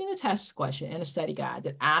 I have seen a test question in a study guide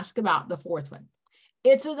that asks about the fourth one.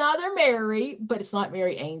 It's another Mary, but it's not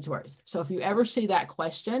Mary Ainsworth. So if you ever see that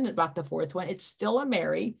question about the fourth one, it's still a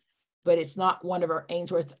Mary, but it's not one of our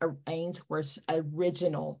Ainsworth's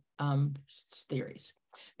original theories.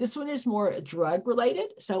 This one is more drug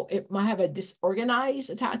related. So it might have a disorganized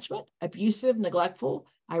attachment, abusive, neglectful.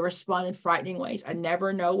 I respond in frightening ways. I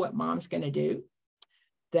never know what mom's going to do.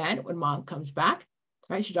 Then when mom comes back,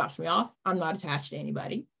 right, she drops me off. I'm not attached to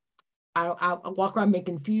anybody. I walk around being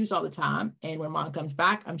confused all the time. And when mom comes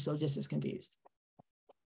back, I'm still just as confused.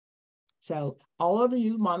 So all of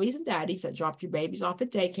you mommies and daddies that dropped your babies off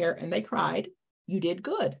at daycare and they cried, you did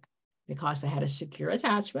good because they had a secure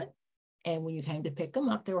attachment. And when you came to pick them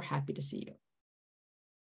up, they were happy to see you.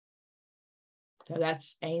 So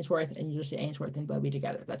that's Ainsworth, and you just see Ainsworth and Bowlby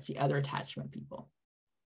together. That's the other attachment people.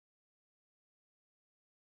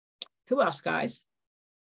 Who else, guys?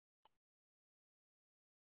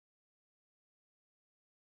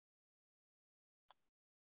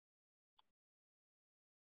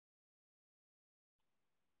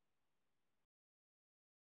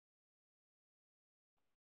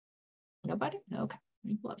 Nobody? Okay. Let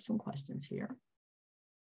me pull up some questions here.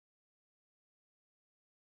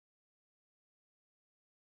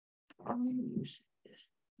 Use this.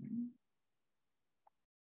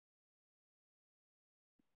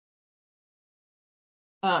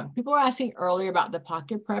 People were asking earlier about the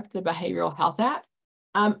Pocket Prep, the behavioral health app.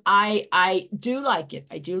 I do like it.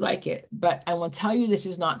 I do like it, but I will tell you this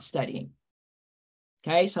is not studying.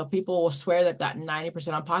 Okay, so people will swear they've got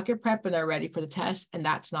 90% on Pocket Prep and they're ready for the test, and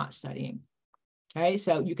that's not studying. Okay,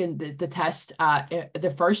 so you can, the test,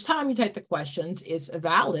 the first time you take the questions, it's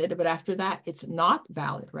valid, but after that, it's not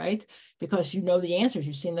valid, right? Because you know the answers,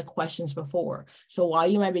 you've seen the questions before. So while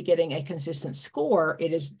you might be getting a consistent score,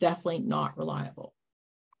 it is definitely not reliable.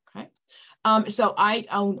 Okay, so I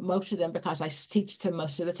own most of them because I teach to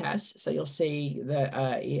most of the tests. So you'll see the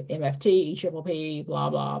MFT, EPPP, blah,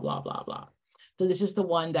 blah, blah, blah, blah. So this is the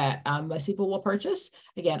one that most people will purchase.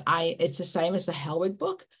 Again, it's the same as the Hellwig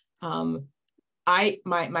book.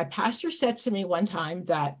 My pastor said to me one time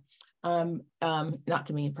that, not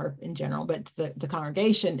to me in general, but the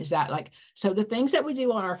congregation is that like, so the things that we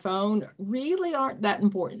do on our phone really aren't that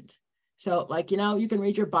important. So like, you know, you can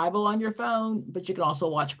read your Bible on your phone, but you can also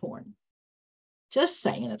watch porn. Just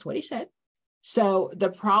saying, that's what he said. So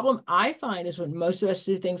the problem I find is when most of us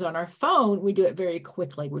do things on our phone, we do it very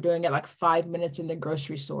quickly. We're doing it like 5 minutes in the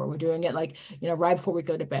grocery store. We're doing it like, you know, right before we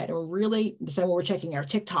go to bed. And we're really, the same way we're checking our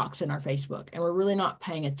TikToks and our Facebook, and we're really not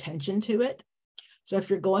paying attention to it. So if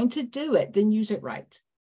you're going to do it, then use it right.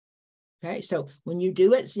 Okay, so when you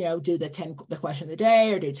do it, you know, do the question of the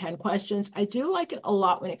day or do 10 questions. I do like it a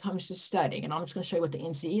lot when it comes to studying, and I'm just going to show you what the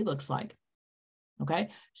NCE looks like. Okay,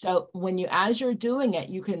 so as you're doing it,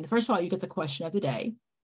 you can, first of all, you get the question of the day.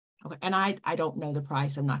 Okay, and I don't know the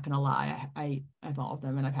price. I'm not going to lie. I have all of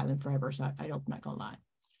them and I've had them forever, so I'm not going to lie.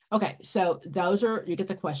 Okay, so those are, you get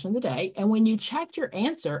the question of the day. And when you check your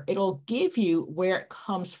answer, it'll give you where it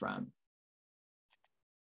comes from.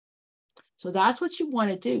 So that's what you want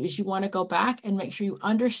to do, is you want to go back and make sure you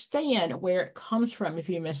understand where it comes from if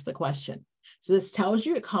you missed the question. So this tells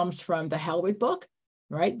you it comes from the Hellwig book,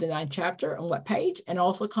 right? The 9th chapter, on what page, and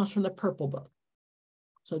also it comes from the Purple book.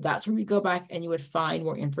 So that's where you go back and you would find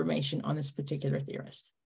more information on this particular theorist.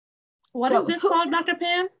 What is this called, Dr.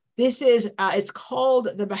 Pam? This is, it's called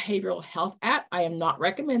the Behavioral Health app. I am not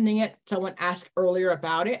recommending it. Someone asked earlier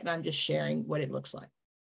about it, and I'm just sharing what it looks like.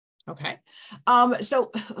 Okay.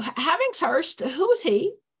 So Havingshurst, who was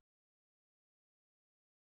he?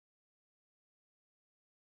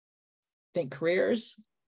 Think careers.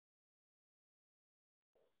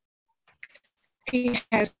 He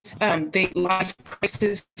has the life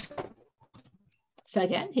crisis. Say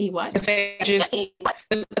again, he what?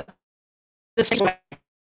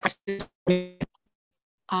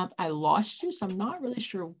 I lost you, so I'm not really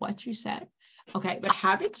sure what you said. Okay, but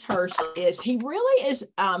Havingshurst is, he really is,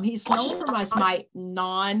 he's known for as my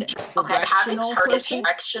non-directional person.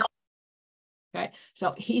 Okay,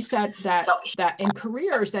 so he said that in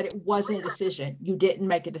careers that it wasn't a decision. You didn't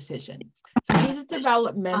make a decision. So he's a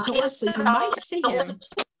developmentalist, so you might see him.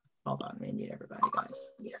 Hold on, we need everybody, guys.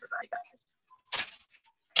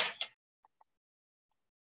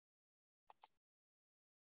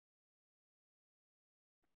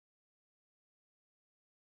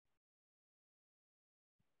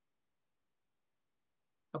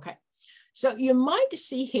 Okay, so you might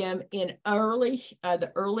see him in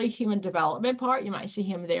the early human development part. You might see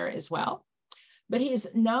him there as well. But he is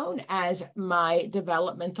known as my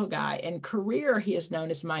developmental guy. In career, he is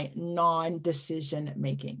known as my non-decision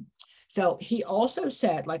making. So he also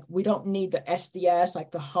said, like, we don't need the SDS,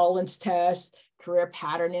 like the Holland's test, career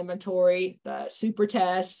pattern inventory, the super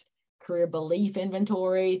test, career belief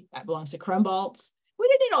inventory, that belongs to Krumboltz. We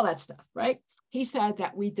didn't need all that stuff, right? He said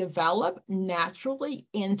that we develop naturally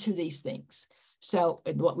into these things. So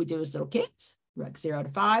what we do as little kids, like 0 to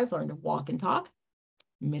 5, learn to walk and talk.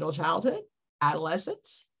 Middle childhood,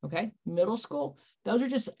 adolescence, okay, middle school. Those are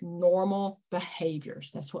just normal behaviors.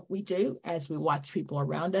 That's what we do as we watch people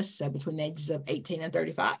around us. So between the ages of 18 and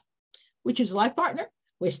 35, we choose a life partner,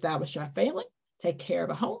 we establish our family, take care of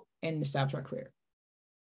a home, and establish our career.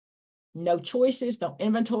 No choices, no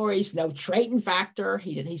inventories, no trait and factor.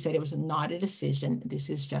 He said it was not a decision. This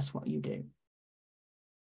is just what you do.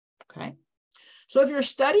 Okay. So if you're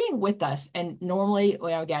studying with us, and normally,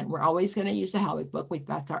 well, again, we're always going to use the Hellwig book.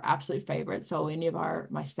 That's our absolute favorite. So any of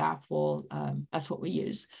my staff will, that's what we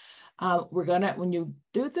use. When you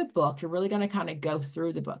do the book, you're really going to kind of go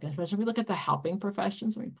through the book, and especially if we look at the helping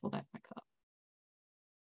professions. Let me pull that back up.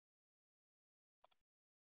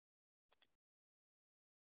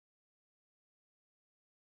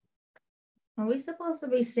 Are we supposed to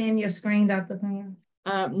be seeing your screen, Dr. Pam?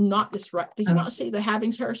 Not this right. Did you not see the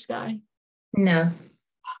Havingshurst guy? No.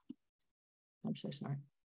 I'm so sorry.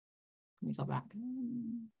 Let me go back.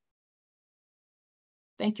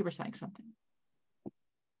 Thank you for saying something.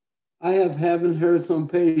 I have Havingshurst on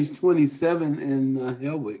page 27 in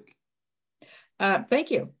Hellwig.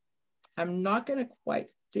 Thank you. I'm not going to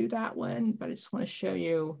quite do that one, but I just want to show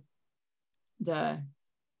you the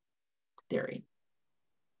theory.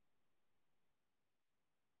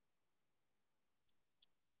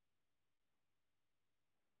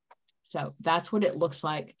 So that's what it looks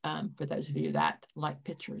like for those of you that like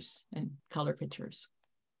pictures and color pictures.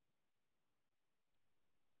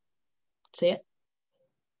 See it?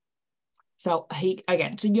 So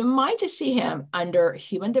so you might just see him under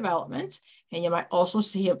human development, and you might also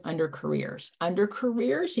see him under careers. Under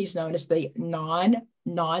careers, he's known as the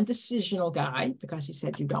non-decisional guy, because he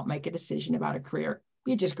said you don't make a decision about a career.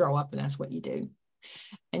 You just grow up and that's what you do.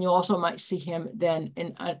 And you also might see him then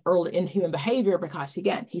early in human behavior, because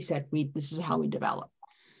again, he said this is how we develop.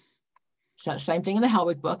 So same thing in the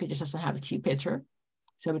Hellwig book, it just doesn't have a cute picture.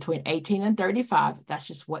 So between 18 and 35, that's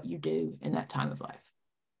just what you do in that time of life.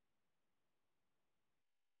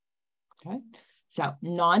 Okay, so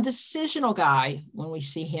non-decisional guy when we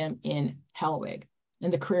see him in Hellwig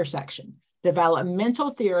in the career section.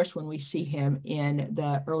 Developmental theorist when we see him in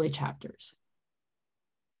the early chapters.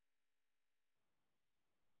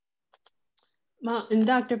 And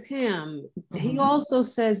Dr. Pam, he also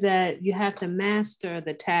says that you have to master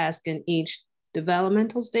the task in each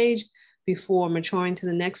developmental stage before maturing to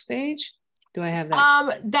the next stage. Do I have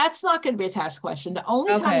that? That's not going to be a task question. The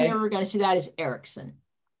only time you're ever going to see that is Erickson.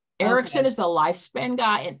 Erickson is the lifespan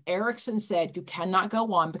guy, and Erickson said you cannot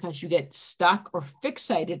go on because you get stuck or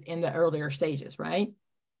fixated in the earlier stages, right?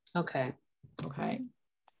 Okay. Okay.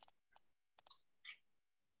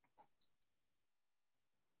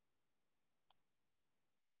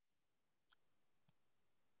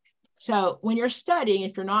 So when you're studying,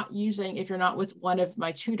 if you're not with one of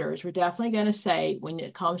my tutors, we're definitely going to say, when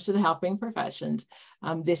it comes to the helping professions,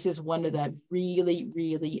 this is one of the really,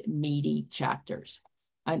 really meaty chapters,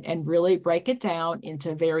 and really break it down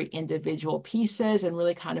into very individual pieces and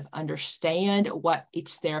really kind of understand what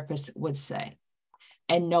each therapist would say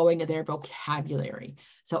and knowing their vocabulary.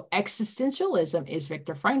 So existentialism is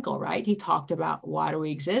Viktor Frankl, right? He talked about why do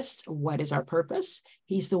we exist? What is our purpose?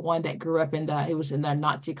 He's the one that he was in the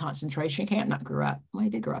Nazi concentration camp, not grew up. Well, he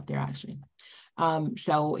did grow up there actually.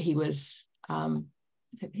 So he was,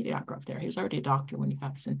 he did not grow up there. He was already a doctor when he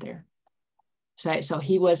got sent there. So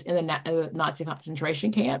he was in the Nazi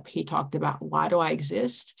concentration camp. He talked about why do I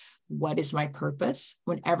exist? What is my purpose?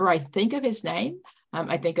 Whenever I think of his name,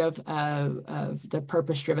 I think of the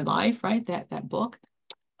Purpose-Driven Life, right? That book.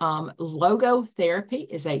 Logotherapy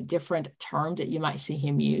is a different term that you might see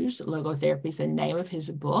him use. Logotherapy is the name of his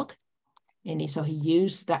book. And so he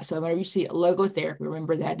used that. So whenever you see logotherapy,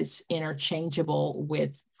 remember that it's interchangeable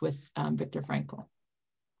with Viktor Frankl.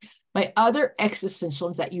 My other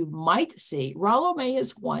existentialism that you might see, Rollo May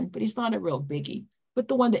is one, but he's not a real biggie. But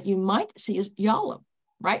the one that you might see is Yalom,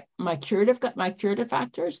 right? My curative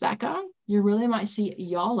factors, that guy, you really might see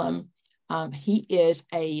Yalom. He is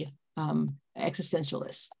a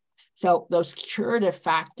existentialist. So those curative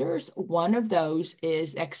factors, one of those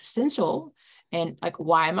is existential, and like,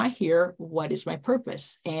 why am I here? What is my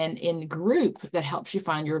purpose? And in group, that helps you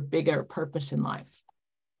find your bigger purpose in life.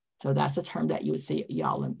 So that's a term that you would see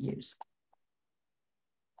Yalom use.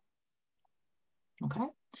 Okay.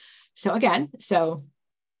 So again, am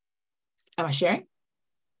I sharing?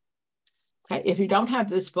 Okay. If you don't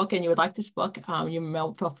have this book and you would like this book,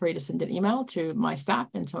 you feel free to send an email to my staff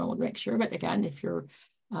and someone will make sure. But again, if you're,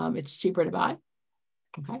 it's cheaper to buy.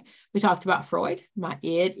 Okay. We talked about Freud, my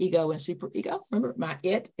id, ego, and superego. Remember, my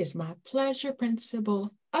id is my pleasure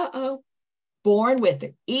principle. Born with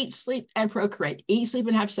it. Eat, sleep, and procreate. Eat, sleep,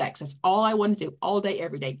 and have sex. That's all I want to do all day,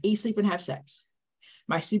 every day. Eat, sleep, and have sex.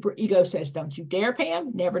 My superego says, don't you dare,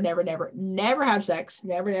 Pam. Never, never, never, never have sex.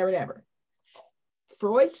 Never, never, never.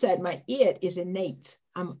 Freud said my id is innate.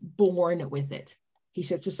 I'm born with it. He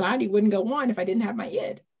said society wouldn't go on if I didn't have my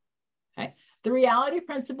id. Okay. The reality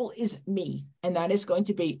principle is me, and that is going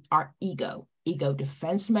to be our ego. Ego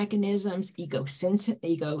defense mechanisms, ego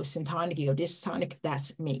syntonic, ego dystonic,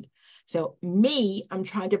 that's me. So me, I'm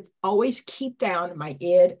trying to always keep down my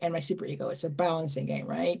id and my superego. It's a balancing game,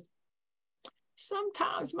 right?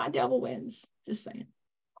 Sometimes my devil wins, just saying.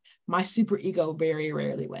 My superego very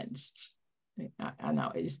rarely wins. I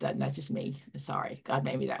know, that's just me. Sorry, God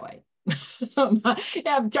made me that way. I'm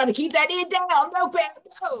trying to keep that id down. No, Pam,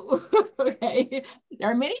 no. Okay.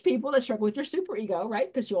 There are many people that struggle with your superego,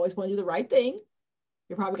 right? Because you always want to do the right thing.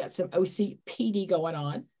 You probably got some OCPD going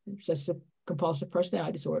on. It's just a compulsive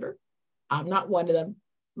personality disorder. I'm not one of them.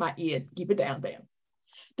 My id, keep it down, Pam.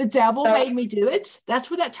 The devil made me do it. That's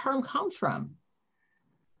where that term comes from.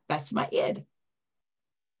 That's my id.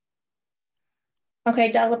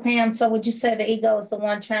 Okay, Dr. Pam, so would you say the ego is the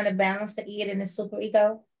one trying to balance the id and the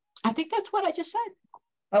superego? I think that's what I just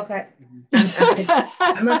said. Okay.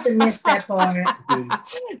 I must have missed that part.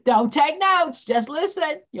 Don't take notes. Just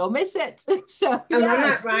listen. You'll miss it. So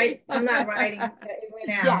yes. I'm not writing. It went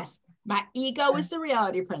out. Yes. My ego is the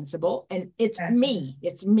reality principle, and it's me.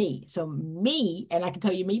 It's me. So me, and I can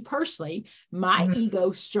tell you me personally, my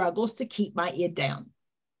ego struggles to keep my id down.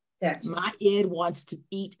 My id wants to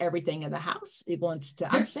eat everything in the house. It wants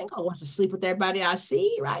to, I'm single, it wants to sleep with everybody I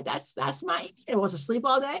see, right? That's my id. It wants to sleep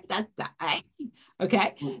all day.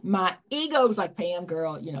 Okay. My ego is like, Pam,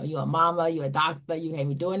 girl, you a mama, you a doctor, you can't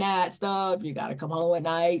be doing that stuff. You got to come home at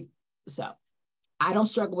night. So I don't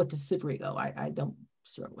struggle with the superego. I don't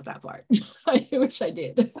struggle with that part. I wish I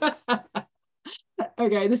did.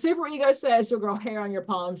 Okay. The superego says you'll grow hair on your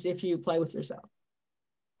palms if you play with yourself.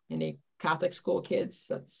 Any Catholic school kids,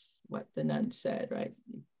 that's what the nun said, right?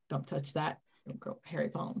 Don't touch that. Don't grow hairy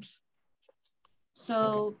palms.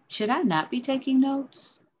 So should I not be taking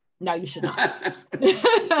notes? No, you should not. And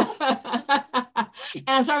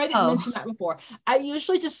I'm sorry I didn't mention that before. I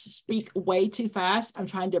usually just speak way too fast. I'm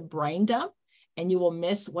trying to brain dump. and you will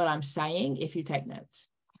miss what I'm saying if you take notes.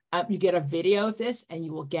 You get a video of this and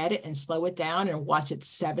you will get it and slow it down and watch it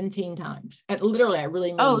 17 times. And literally, I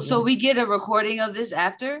really mean. Oh, so we get a recording of this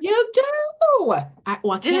after? You do.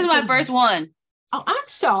 This is my first one. Oh, I'm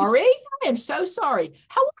sorry. I am so sorry.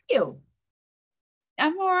 How are you?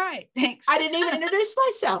 I'm all right. Thanks. I didn't even introduce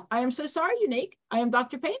myself. I am so sorry, Unique. I am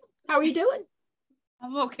Dr. Pam. How are you doing?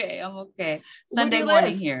 I'm okay. I'm okay. Sunday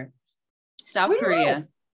morning here. South Korea.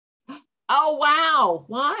 Oh, wow.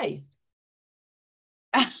 Why?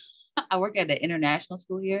 I work at an international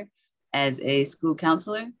school here as a school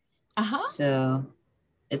counselor. So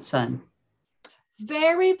it's fun.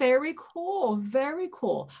 Very, very cool. Very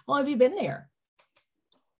cool. How long have you been there?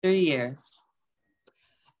 3 years.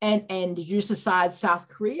 And did you just decide South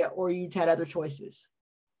Korea, or you had other choices?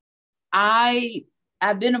 I've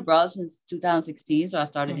been abroad since 2016. So I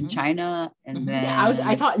started in China, and then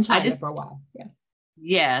I taught in China for a while.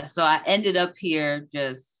 Yeah. So I ended up here,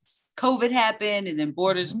 just COVID happened, and then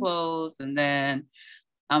borders closed, and then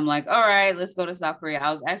I'm like, all right, let's go to South Korea.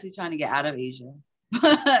 I was actually trying to get out of Asia,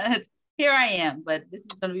 but here I am. But this is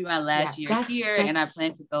going to be my last year here, and I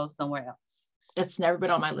plan to go somewhere else. That's never been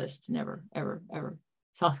on my list. Never, ever, ever.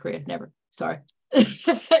 South Korea, never. Sorry.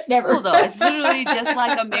 Never. Cool though. It's literally just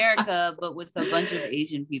like America, but with a bunch of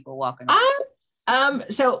Asian people walking around.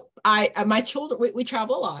 So my children, we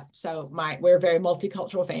travel a lot. So we're a very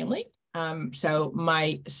multicultural family. So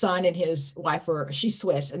my son and his wife she's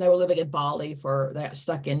Swiss, and they were living in Bali they got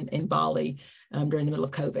stuck in Bali during the middle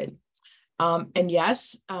of COVID. And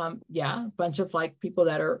yes, a bunch of like people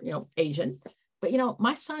that are, Asian. But,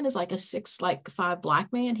 my son is like a 6'5"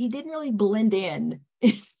 Black man. He didn't really blend in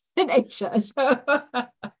Asia. So,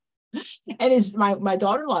 and my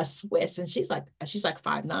daughter-in-law is Swiss, and she's like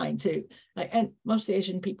 5'9" too. And most of the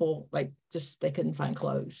Asian people, they couldn't find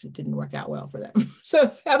clothes. It didn't work out well for them.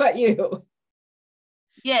 So how about you?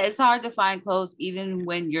 Yeah, it's hard to find clothes even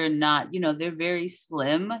when you're not, they're very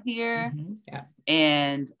slim here. Yeah.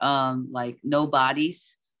 And like no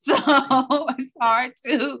bodies. So it's hard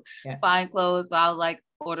to find clothes. So I'll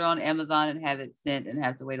order on Amazon and have it sent and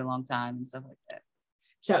have to wait a long time and stuff like that.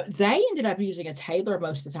 So they ended up using a tailor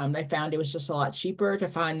most of the time. They found it was just a lot cheaper to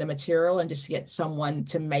find the material and just get someone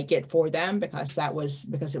to make it for them because it was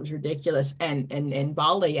ridiculous. And in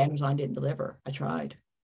Bali, Amazon didn't deliver. I tried.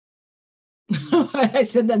 I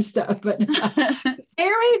sent them stuff, but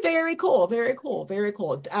very, very cool. Very cool. Very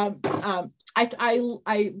cool. I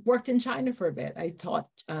worked in China for a bit. I taught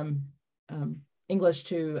English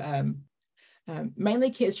to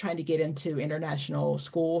mainly kids trying to get into international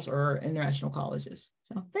schools or international colleges.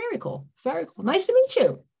 So very cool. Very cool. Nice to meet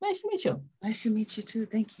you. Nice to meet you. Nice to meet you too.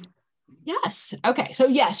 Thank you. Yes. Okay. So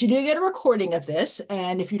yes, you do get a recording of this.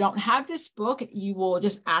 And if you don't have this book, you will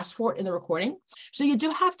just ask for it in the recording. So you do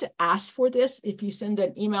have to ask for this if you send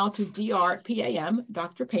an email to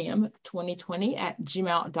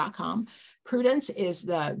drpam2020@gmail.com. Prudence is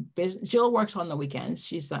the business. Jill works on the weekends.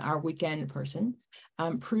 She's our weekend person.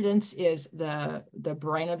 Prudence is the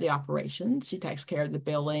brain of the operation. She takes care of the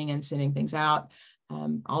billing and sending things out.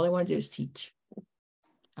 All I want to do is teach.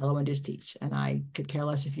 All I want to do is teach. And I could care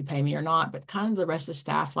less if you pay me or not, but kind of the rest of the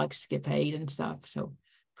staff likes to get paid and stuff. So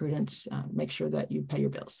Prudence, make sure that you pay your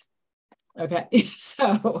bills. Okay.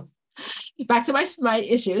 So back to my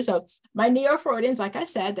issue. So my neo-Freudians, like I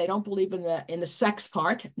said, they don't believe in the sex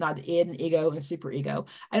part, not the id and ego and superego.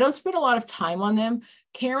 I don't spend a lot of time on them.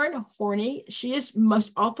 Karen Horney, she is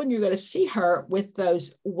most often you're going to see her with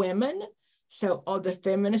those women. So all the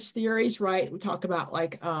feminist theories, right? We talk about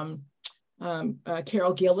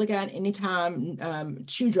Carol Gilligan, anytime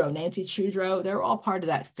Nancy Chudrow, they're all part of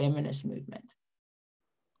that feminist movement.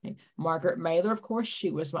 Okay. Margaret Mailer, of course,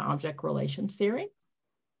 she was my object relations theory.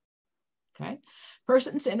 Okay.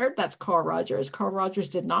 Person-centered, that's Carl Rogers. Carl Rogers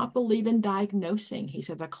did not believe in diagnosing. He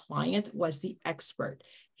said the client was the expert.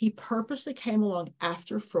 He purposely came along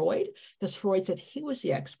after Freud because Freud said he was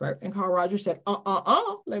the expert. And Carl Rogers said,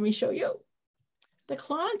 let me show you. The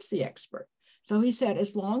client's the expert. So he said,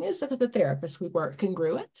 as long as the therapist, we work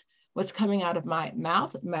congruent, what's coming out of my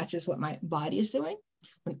mouth matches what my body is doing.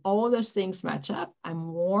 When all of those things match up,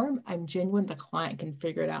 I'm warm, I'm genuine, the client can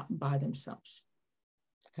figure it out by themselves.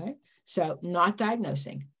 Okay, so not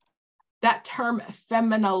diagnosing. That term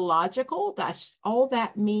phenomenological, that's all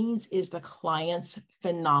that means is the client's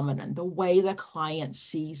phenomenon, the way the client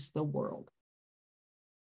sees the world.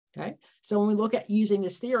 Okay, so when we look at using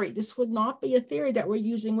this theory, this would not be a theory that we're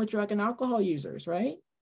using with drug and alcohol users, right?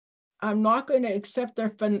 I'm not going to accept their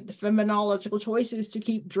phenomenological choices to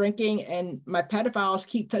keep drinking and my pedophiles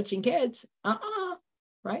keep touching kids.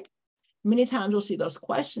 Right? Many times we'll see those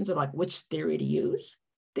questions of which theory to use.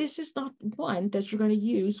 this is not one that you're going to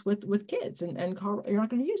use with kids, and Carl, you're not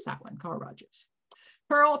going to use that one, Carl Rogers.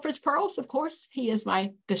 Fritz Perls, of course, he is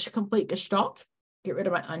my complete gestalt. Get rid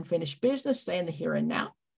of my unfinished business, stay in the here and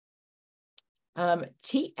now.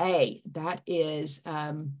 TA, that is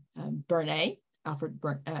Bernays, Alfred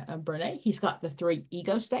Bernays. He's got the 3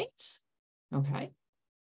 ego states. Okay.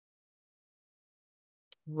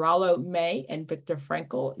 Rollo May and Viktor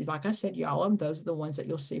Frankl, like I said, y'all, those are the ones that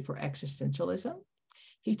you'll see for existentialism.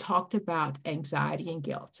 He talked about anxiety and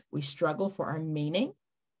guilt. We struggle for our meaning,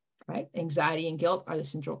 right? Anxiety and guilt are the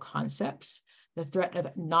central concepts. The threat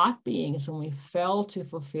of not being is when we fail to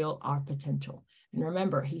fulfill our potential. And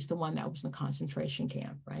remember, he's the one that was in the concentration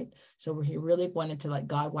camp, right? So he really wanted to, like,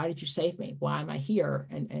 God, why did you save me? Why am I here?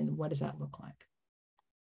 And what does that look like?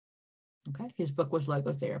 Okay, his book was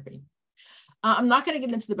Logotherapy. I'm not going to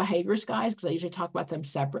get into the behaviors, guys, because I usually talk about them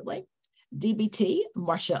separately. DBT,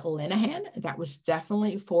 Marsha Linehan, that was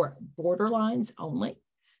definitely for borderlines only.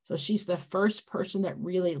 So she's the first person that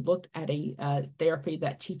really looked at a therapy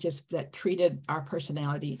that treated our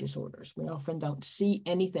personality disorders. We often don't see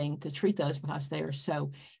anything to treat those because they are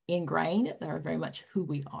so ingrained. They're very much who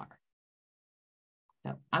we are.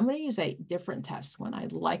 So I'm going to use a different test one. I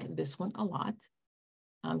like this one a lot.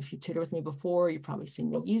 If you tutored with me before, you've probably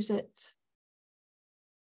seen me use it.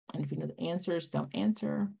 And if you know the answers, don't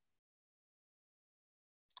answer.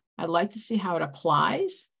 I'd like to see how it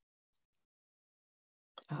applies.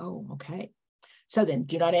 Oh, okay. So then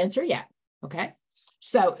do not answer yet. Okay.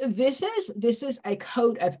 So this is a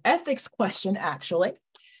code of ethics question, actually.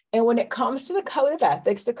 And when it comes to the code of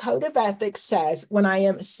ethics says, when I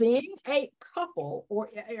am seeing a couple or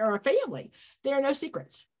a family, there are no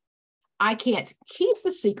secrets. I can't keep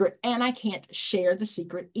the secret and I can't share the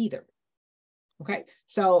secret either. Okay,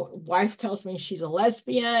 so wife tells me she's a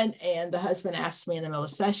lesbian and the husband asks me in the middle of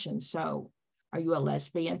session, so are you a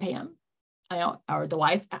lesbian, Pam? Or the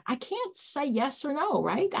wife, I can't say yes or no,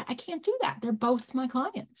 right? I can't do that. They're both my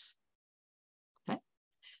clients. Okay,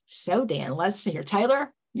 so Dan, let's see here.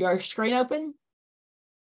 Taylor, your screen open?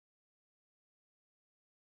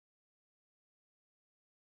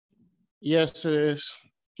 Yes, it is.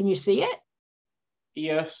 Can you see it?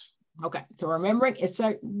 Yes. Okay, so remembering it's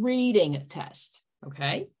a reading test,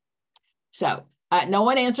 okay? So no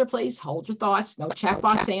one answer, please. Hold your thoughts. No chat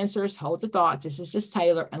box answers. Hold your thoughts. This is just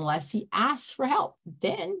Taylor, unless he asks for help.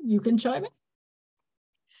 Then you can chime in.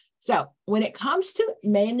 So when it comes to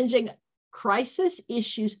managing crisis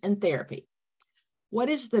issues in therapy, what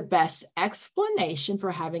is the best explanation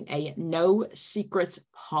for having a no secrets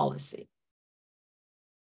policy?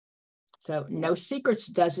 So no secrets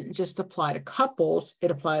doesn't just apply to couples.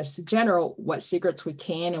 It applies to general, what secrets we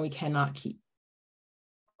can and we cannot keep.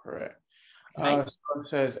 Correct. Right. So it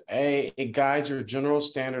says A, it guides your general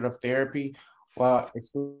standard of therapy while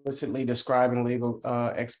explicitly describing legal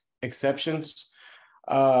exceptions.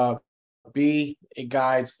 B, it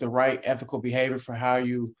guides the right ethical behavior for how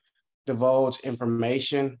you divulge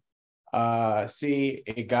information. C,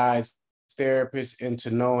 it guides therapists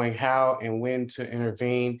into knowing how and when to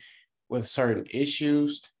intervene with certain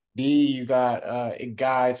issues. D, you got it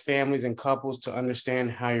guides families and couples to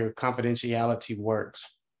understand how your confidentiality works.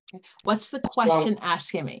 What's the question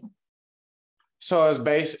asking me? So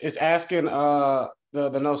it's asking the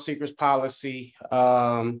no secrets policy,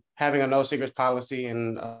 having a no secrets policy,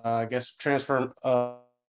 and I guess transfer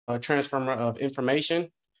of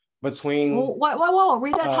information between. Whoa!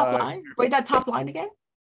 Read that top line. Read that top line again.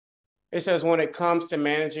 It says when it comes to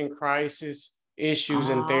managing crisis issues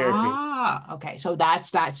in therapy. Okay. So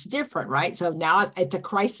that's different, right? So now it's a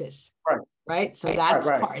crisis, right? So that's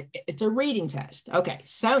part. It's a reading test. Okay.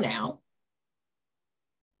 So now.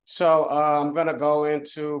 So I'm gonna go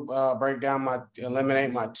into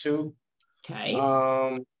eliminate my 2. Okay.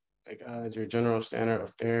 Your general standard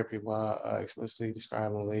of therapy while explicitly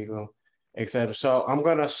describing legal, etc. So I'm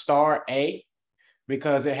gonna star A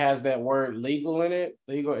because it has that word legal in it,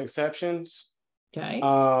 legal exceptions. Okay.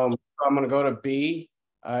 I'm gonna go to B.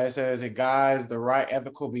 It says it guides the right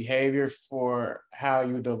ethical behavior for how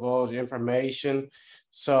you divulge information.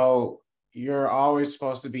 So you're always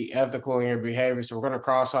supposed to be ethical in your behavior. So we're going to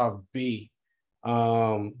cross off B.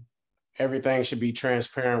 Everything should be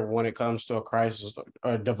transparent when it comes to a crisis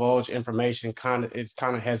or divulge information. It's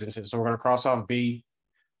kind of hesitant. So we're going to cross off B.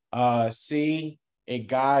 C, it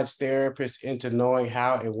guides therapists into knowing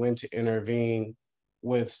how and when to intervene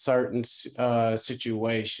with certain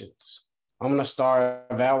situations. I'm going to start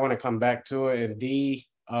that one and come back to it. And D,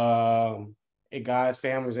 it guides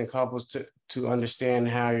families and couples to understand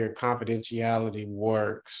how your confidentiality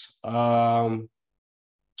works. Guides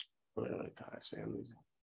families.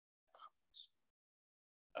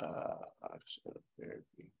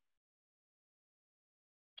 therapy.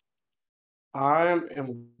 I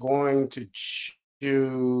am going to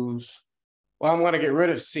choose, well, I'm going to get rid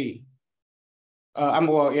of C. I'm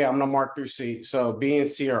gonna mark through C. So B and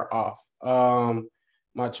C are off.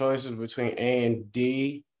 My choices between A and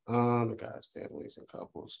D. The guys, families, and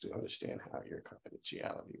couples to understand how your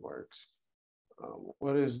confidentiality works.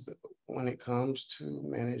 When it comes to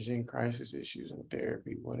managing crisis issues in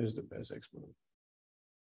therapy, what is the best explanation?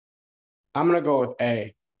 I'm gonna go with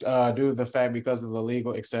A, due to the fact because of the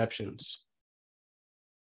legal exceptions.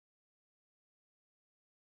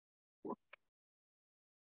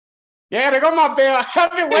 Yeah, there go my bell.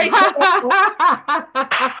 I've been waiting.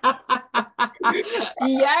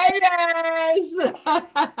 Yes.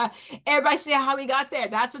 Everybody see how we got there?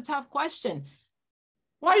 That's a tough question.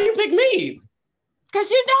 Why you pick me?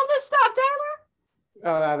 Because you know this stuff,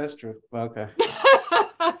 Taylor. Oh, that's true. Okay.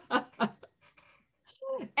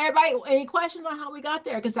 Everybody, any questions on how we got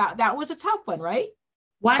there? Because that was a tough one, right?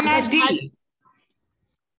 Why not D?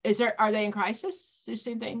 Are they in crisis? The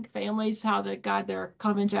same thing, families, how they got their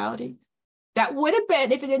confidentiality? That would have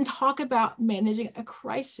been if it didn't talk about managing a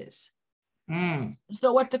crisis.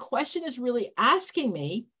 So what the question is really asking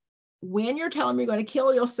me, when you're telling me you're going to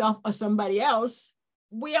kill yourself or somebody else,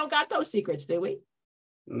 we don't got those secrets, do we?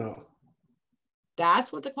 No.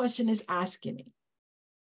 That's what the question is asking me.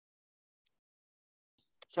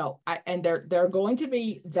 So, they're going to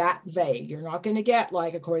be that vague. You're not going to get,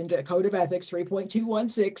 like, according to the Code of Ethics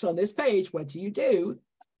 3.216 on this page, what do you do?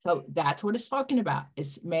 So that's what it's talking about.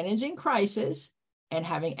 It's managing crisis and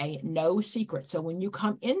having a no secret. So when you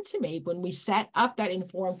come into me, when we set up that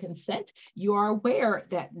informed consent, you are aware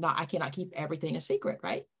that I cannot keep everything a secret,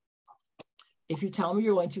 right? If you tell me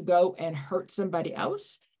you're going to go and hurt somebody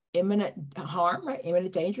else, imminent harm, right?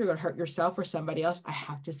 Imminent danger, you're going to hurt yourself or somebody else, I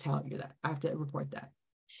have to tell you that. I have to report that.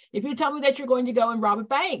 If you tell me that you're going to go and rob a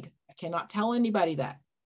bank, I cannot tell anybody that.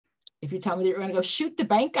 If you tell me that you're going to go shoot the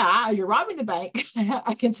bank guy as you're robbing the bank,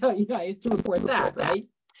 I can tell you guys to report that, right?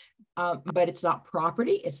 But it's not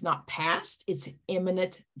property, it's not past, it's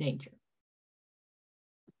imminent danger.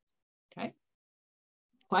 Okay.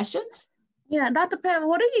 Questions? Yeah, Dr. Pam,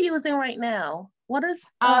 what are you using right now? What is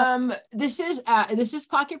this is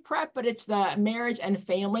Pocket Prep, but it's the marriage and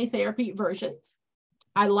family therapy version.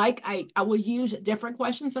 I will use different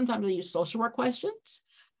questions. Sometimes I use social work questions.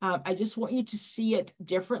 I just want you to see it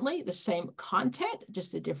differently, the same content,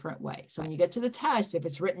 just a different way. So when you get to the test, if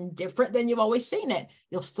it's written different than you've always seen it,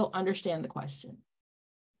 you'll still understand the question.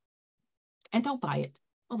 And don't buy it.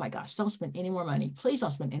 Oh my gosh, don't spend any more money. Please don't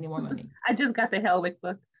spend any more money. I just got the Helwig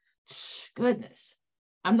book. Goodness.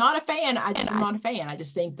 I'm not a fan. I'm not a fan. I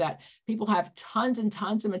just think that people have tons and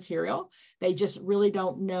tons of material. They just really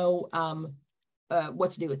don't know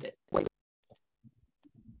what to do with it.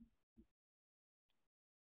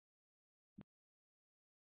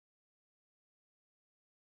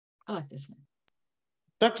 I like this one.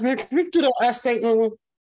 Dr. Man, can we do the I statement one?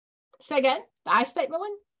 Say again, the I statement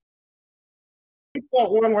one?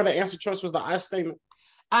 One where the answer choice was the I statement.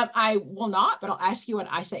 I will not, but I'll ask you what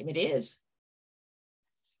I statement is.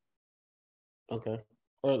 Okay.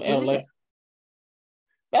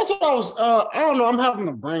 That's what I was, I don't know, I'm having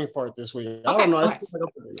a brain fart this week. I don't know.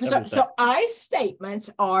 Right. So I statements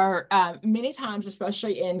are many times,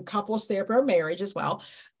 especially in couples therapy or marriage as well,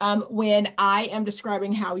 when I am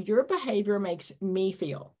describing how your behavior makes me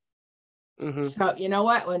feel. Mm-hmm. So you know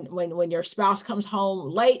what, when your spouse comes home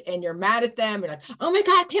late and you're mad at them, you're like, oh my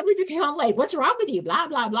God, I can't believe you came home late. What's wrong with you? Blah,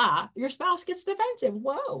 blah, blah. Your spouse gets defensive.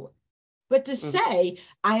 Whoa. But to say,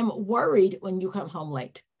 I am worried when you come home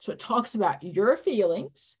late. So it talks about your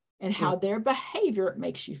feelings and how their behavior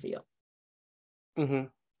makes you feel. Mm-hmm. Okay,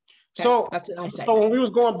 so that's a nice so when we was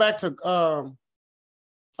going back to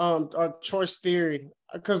our choice theory,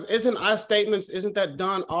 because isn't that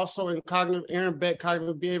done also in Aaron Beck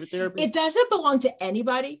cognitive behavior therapy? It doesn't belong to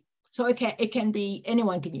anybody, so it can be,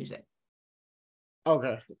 anyone can use it.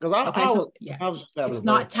 Okay, because it's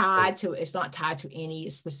not tied to any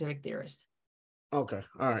specific theorist. Okay,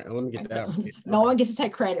 all right, let me get that. No one gets to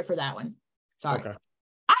take credit for that one. Sorry, okay.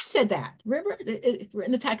 I said that. Remember,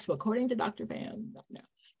 in the textbook, according to Dr. Pam.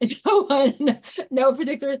 No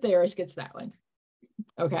particular theorist gets that one.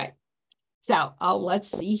 Okay, so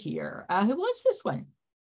let's see here. Who wants this one?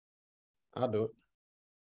 I'll do it.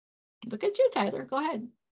 Look at you, Tyler. Go ahead.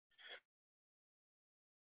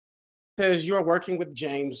 Says you're working with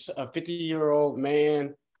James, a 50-year-old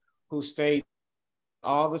man who states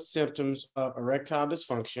all the symptoms of erectile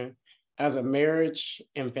dysfunction. As a marriage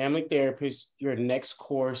and family therapist, your next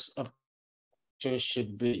course of action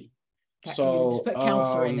should be. Okay, so just put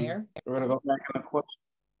counselor in there. We're gonna go back to the question.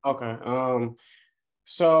 Okay.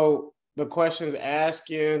 So the question's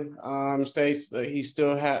asking states that he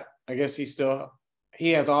still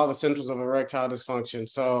he has all the symptoms of erectile dysfunction.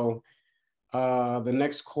 So the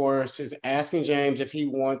next course is asking James if he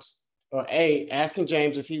wants, asking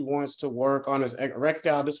James if he wants to work on his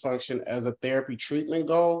erectile dysfunction as a therapy treatment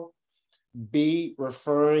goal. B,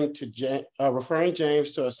 referring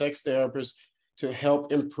James to a sex therapist to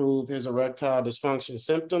help improve his erectile dysfunction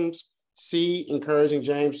symptoms. C, encouraging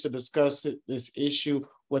James to discuss this issue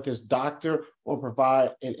with his doctor or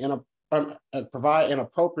provide an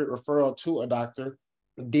appropriate referral to a doctor.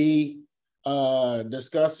 D,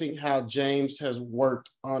 discussing how James has worked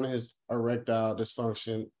on his erectile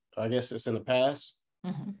dysfunction. I guess it's in the past.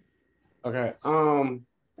 Mm-hmm. Okay.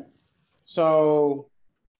 So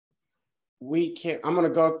I'm gonna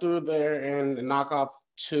go through there and knock off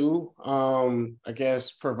 2. I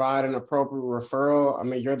guess provide an appropriate referral. I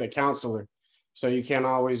mean, you're the counselor, so you can't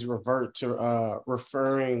always revert to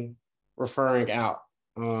referring out.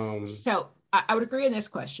 So I would agree on this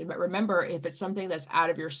question, but remember, if it's something that's out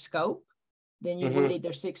of your scope, then you would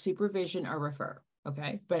either seek supervision or refer.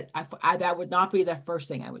 Okay, but that would not be the first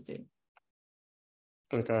thing I would do.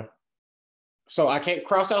 Okay. So I can't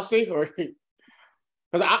cross out C, or because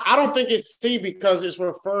I don't think it's C because it's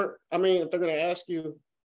refer. I mean, if they're going to ask you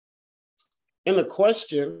in the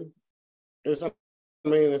question, it's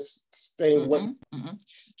stating what.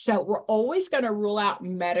 So we're always going to rule out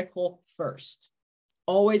medical first.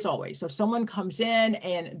 Always, always. So if someone comes in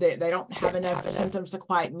and they don't have enough symptoms to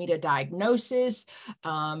quite meet a diagnosis,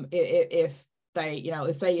 if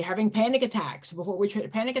they're having panic attacks, before we treat a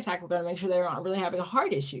panic attack, we're going to make sure they're not really having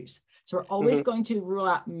heart issues. So we're always going to rule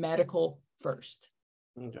out medical first.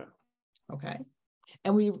 Okay.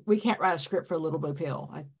 And we can't write a script for a little blue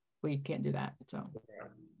pill. We can't do that. So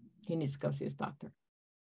he needs to go see his doctor.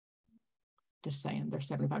 Just saying, they're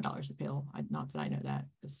 $75 a pill. Not that I know that,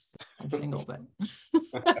 because I'm single, but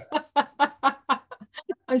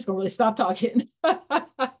I'm just gonna really stop talking.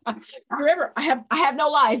 Remember, I have no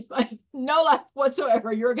life, no life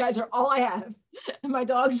whatsoever. Your guys are all I have, and my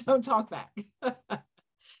dogs don't talk back.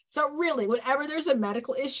 So really, whenever there's a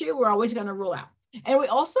medical issue, we're always going to rule out. And we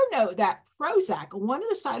also know that Prozac, one of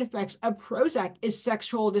the side effects of Prozac is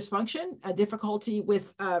sexual dysfunction, a difficulty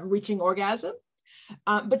with reaching orgasm.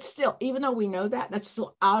 But still, even though we know that, that's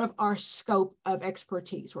still out of our scope of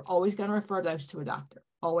expertise. We're always going to refer those to a doctor.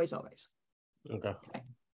 Always, always. Okay.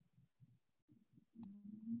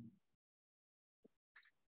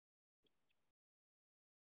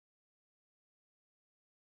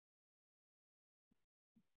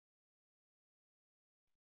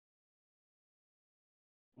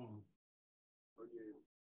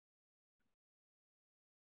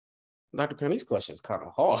 Dr. Penny's question is kind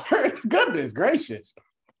of hard. Goodness gracious.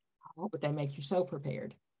 Oh, but they make you so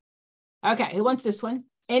prepared. Okay, who wants this one?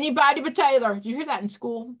 Anybody but Taylor. Did you hear that in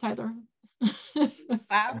school, Taylor?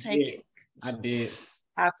 I'll take it. I did.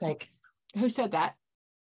 I'll take it. Who said that?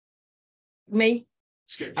 Me.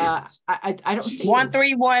 I don't see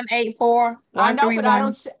 13184. I know, but I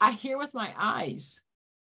don't see, I hear with my eyes.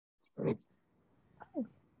 Oh,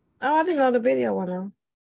 I didn't know the video went on.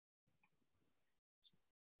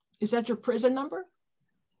 Is that your prison number?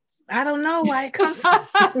 I don't know why it comes.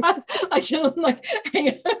 I should like.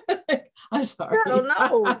 I'm sorry. I don't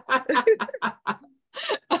know.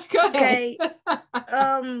 Go ahead.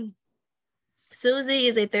 Okay. Susie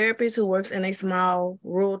is a therapist who works in a small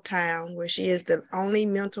rural town where she is the only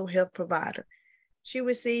mental health provider. She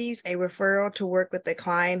receives a referral to work with a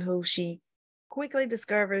client who she quickly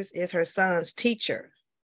discovers is her son's teacher.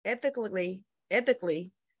 Ethically,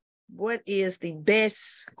 what is the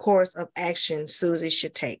best course of action Susie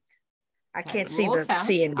should take? I can't see the town.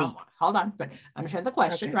 C and D. Hold on, but understand the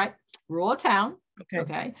question, right? Rural town.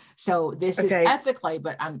 Okay. So this is ethically,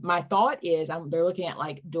 but my thought is they're looking at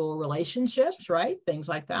like dual relationships, right? Things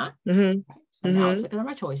like that. So now let's look at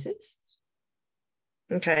my choices.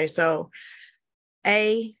 Okay. So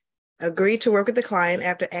A, agree to work with the client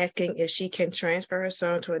after asking if she can transfer her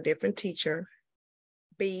son to a different teacher.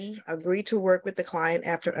 B, agree to work with the client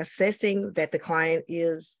after assessing that the client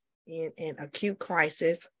is in an acute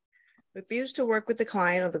crisis. Refuse to work with the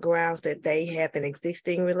client on the grounds that they have an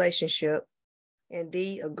existing relationship. And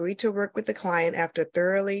D, agree to work with the client after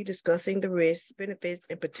thoroughly discussing the risks, benefits,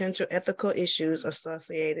 and potential ethical issues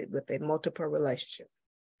associated with a multiple relationship.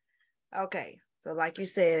 Okay, so like you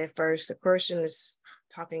said at first, the person is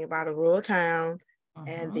talking about a rural town,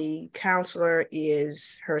 and the counselor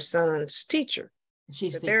is her son's teacher.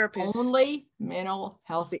 She's the therapist, only mental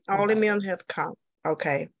health. The only mental health.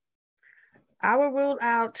 Okay. I will rule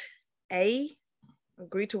out A,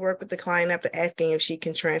 agree to work with the client after asking if she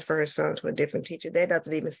can transfer her son to a different teacher. That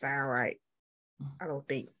doesn't even sound right, I don't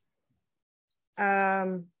think.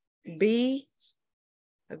 B,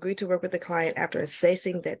 agree to work with the client after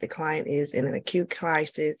assessing that the client is in an acute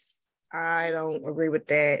crisis. I don't agree with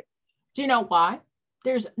that. Do you know why?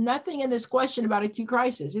 There's nothing in this question about acute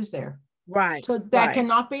crisis, is there? Right. So that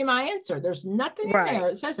cannot be my answer. There's nothing in there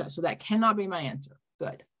that says that. So that cannot be my answer.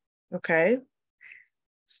 Good. Okay.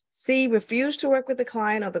 C, refuse to work with the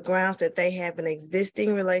client on the grounds that they have an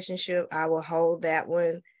existing relationship. I will hold that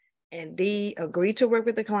one. And D, agree to work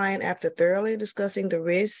with the client after thoroughly discussing the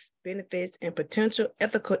risks, benefits, and potential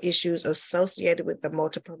ethical issues associated with the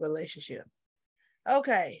multiple relationship.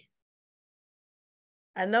 Okay.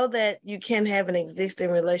 I know that you can have an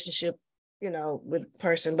existing relationship, you know, with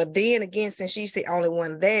person, but then again, since she's the only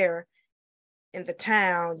one there in the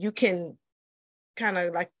town, you can kind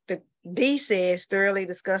of, like the D says, thoroughly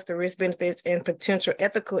discuss the risk, benefits, and potential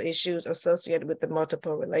ethical issues associated with the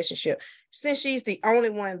multiple relationship. Since she's the only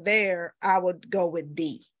one there, I would go with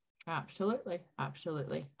D. Absolutely,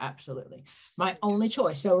 absolutely, absolutely. My only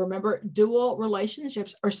choice. So remember, dual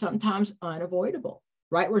relationships are sometimes unavoidable,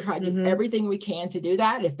 right? We're trying to do everything we can to do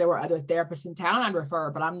that. If there were other therapists in town, I'd refer,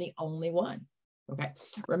 but I'm the only one. Okay.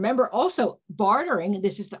 Remember also bartering.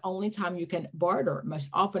 This is the only time you can barter. Most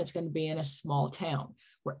often it's going to be in a small town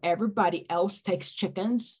where everybody else takes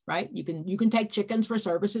chickens, right? You can take chickens for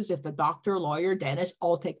services. If the doctor, lawyer, dentist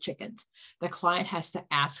all take chickens, the client has to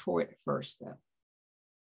ask for it first though.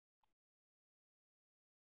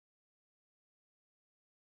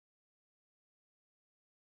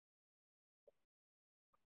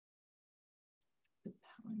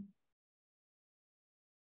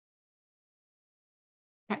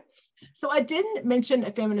 So I didn't mention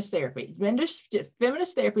feminist therapy.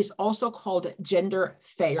 Feminist therapy is also called gender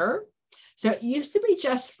fair. So it used to be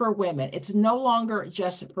just for women. It's no longer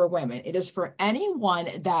just for women. It is for anyone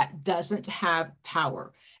that doesn't have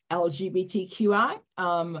power. LGBTQI.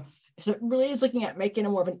 So it really is looking at making it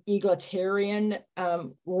more of an egalitarian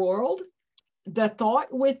world. The thought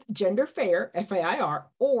with gender fair, FAIR,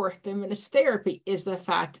 or feminist therapy is the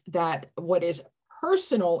fact that what is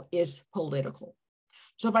personal is political.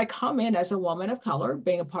 So if I come in as a woman of color,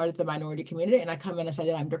 being a part of the minority community, and I come in and say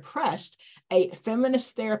that I'm depressed, a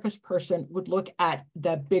feminist therapist person would look at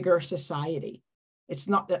the bigger society. It's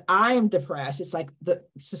not that I am depressed. It's like the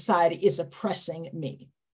society is oppressing me.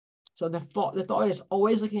 So the thought is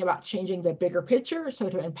always looking about changing the bigger picture, so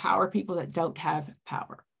to empower people that don't have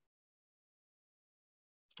power.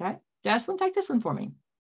 Okay, Jasmine, take this one for me.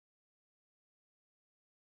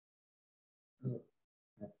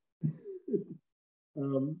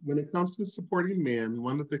 When it comes to supporting men,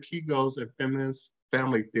 one of the key goals in feminist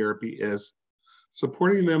family therapy is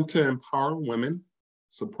supporting them to empower women,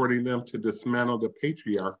 supporting them to dismantle the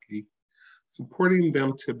patriarchy, supporting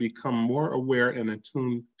them to become more aware and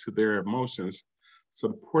attuned to their emotions,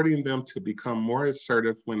 supporting them to become more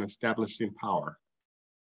assertive when establishing power.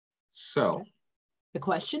 So, okay. The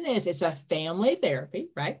question is, it's a family therapy,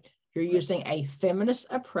 right? You're using a feminist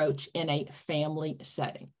approach in a family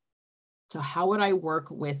setting. So how would I work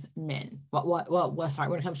with men? Sorry,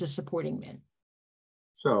 when it comes to supporting men.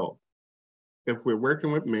 So if we're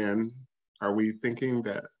working with men, are we thinking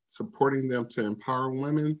that supporting them to empower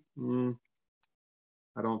women?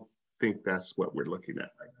 I don't think that's what we're looking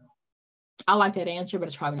at right now. I like that answer, but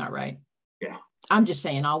it's probably not right. Yeah. I'm just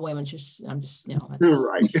saying all women I'm just, you know.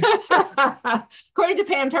 Right. According to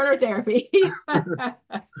Pam Turner therapy.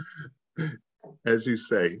 As you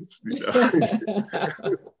say,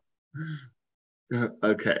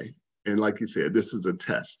 okay. And like you said, this is a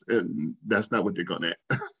test, and that's not what they're going to,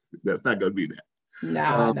 that's not going to be that.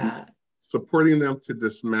 No. Supporting them to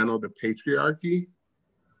dismantle the patriarchy.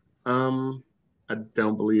 I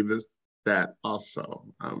don't believe it's that also.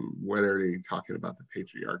 What are they talking about the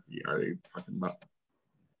patriarchy? Are they talking about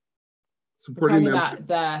supporting them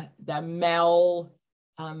about the male,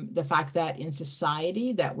 the fact that in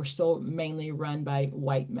society that we're still mainly run by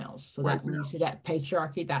white males. So that when you see that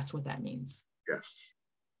patriarchy, that's what that means. Yes.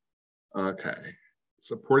 Okay.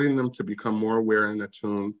 Supporting them to become more aware and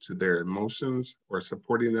attuned to their emotions, or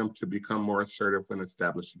supporting them to become more assertive when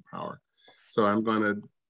establishing power. So I'm going to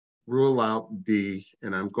rule out D,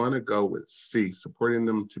 and I'm going to go with C, supporting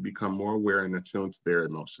them to become more aware and attuned to their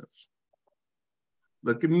emotions.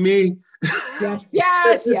 Look at me. Yes,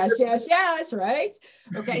 right?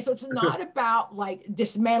 Okay, so it's not about like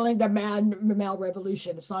dismantling the male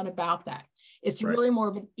revolution. It's not about that. It's really more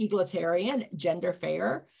of an egalitarian, gender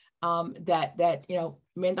fair, that you know,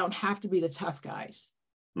 men don't have to be the tough guys,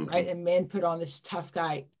 right? And men put on this tough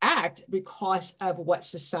guy act act because of what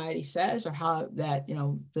society says or how that,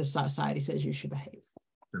 the society says you should behave.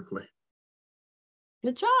 Definitely.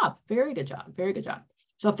 Good job. Very good job. Very good job.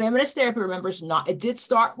 So feminist therapy, remember, it did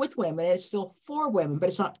start with women. It's still for women, but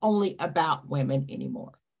it's not only about women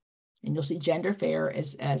anymore. And you'll see gender fair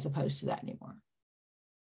as opposed to that anymore.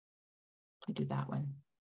 I do that one.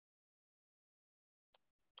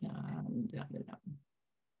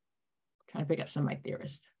 Trying to pick up some of my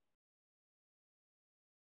theorists.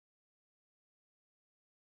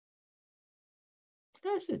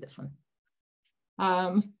 Let's do this one.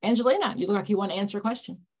 Angelina, you look like you want to answer a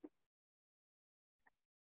question.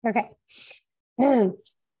 Okay.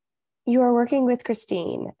 You are working with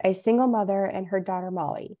Christine, a single mother, and her daughter,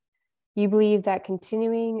 Molly. You believe that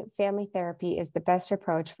continuing family therapy is the best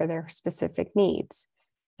approach for their specific needs.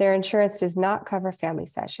 Their insurance does not cover family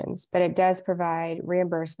sessions, but it does provide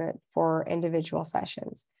reimbursement for individual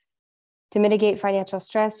sessions. To mitigate financial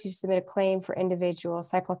stress, you submit a claim for individual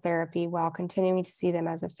psychotherapy while continuing to see them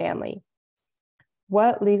as a family.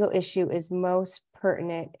 What legal issue is most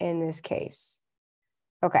pertinent in this case?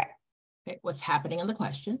 Okay. What's happening in the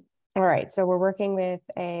question? All right. So we're working with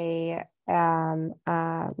a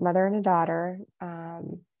mother and a daughter,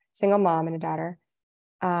 single mom and a daughter,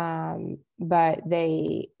 but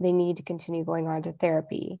they need to continue going on to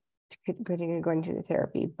therapy,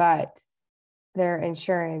 but their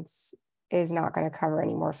insurance is not going to cover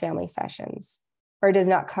any more family sessions, or does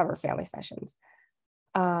not cover family sessions.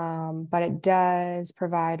 But it does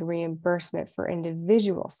provide reimbursement for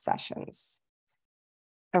individual sessions.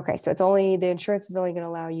 Okay, so the insurance is only going to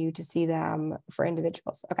allow you to see them for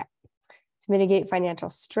individuals. Okay. To mitigate financial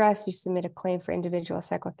stress, you submit a claim for individual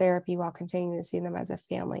psychotherapy while continuing to see them as a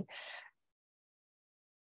family.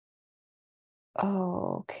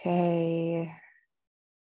 Okay.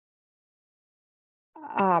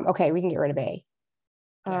 Okay, we can get rid of A.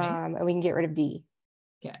 Okay. And we can get rid of D.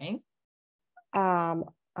 Okay. I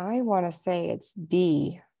want to say it's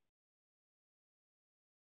B.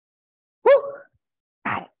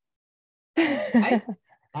 Got it. Okay.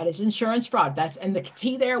 That is insurance fraud. And the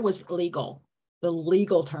T there was legal. The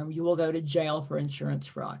legal term, you will go to jail for insurance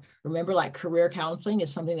fraud. Remember, like career counseling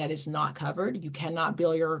is something that is not covered. You cannot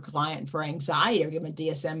bill your client for anxiety or give him a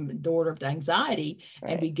DSM order of anxiety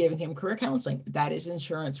and be giving him career counseling. That is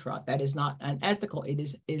insurance fraud. That is not unethical. It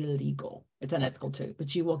is illegal. It's unethical too,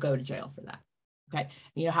 but you will go to jail for that. Okay.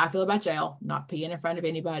 You know how I feel about jail, not peeing in front of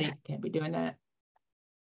anybody. Can't be doing that.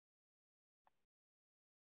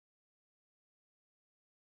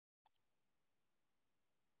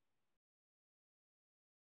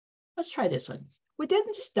 Let's try this one. We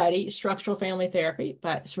didn't study structural family therapy,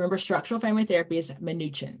 but remember, structural family therapy is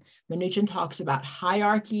Minuchin. Minuchin talks about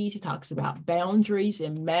hierarchies. He talks about boundaries,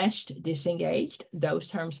 enmeshed, disengaged. Those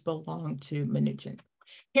terms belong to Minuchin.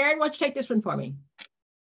 Karen, why don't you take this one for me?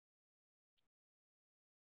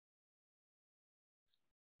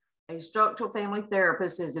 A structural family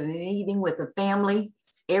therapist is in a meeting with a family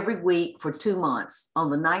every week for 2 months. On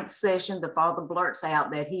the 9th session, the father blurts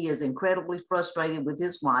out that he is incredibly frustrated with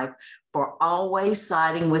his wife for always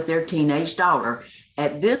siding with their teenage daughter.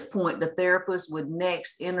 At this point, the therapist would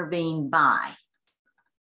next intervene by.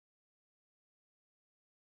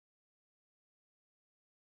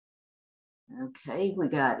 Okay, we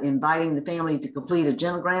got inviting the family to complete a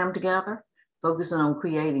genogram together, focusing on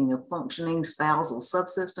creating a functioning spousal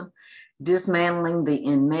subsystem, dismantling the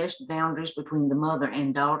enmeshed boundaries between the mother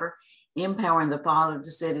and daughter, empowering the father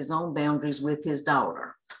to set his own boundaries with his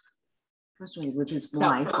daughter. With his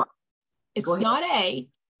wife. No, it's not A.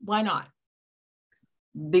 Why not?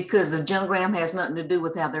 Because the genogram has nothing to do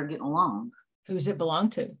with how they're getting along. Who does it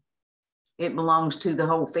belong to? It belongs to the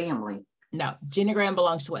whole family. No, genogram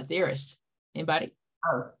belongs to what theorist? Anybody?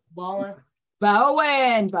 Oh,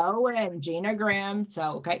 Bowen, genogram. So,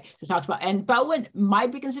 okay, it talks about, and Bowen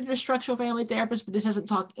might be considered a structural family therapist, but this doesn't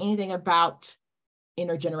talk anything about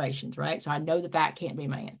intergenerations, right? So I know that can't be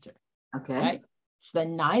my answer. Okay. It's the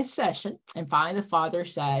 9th session, and finally the father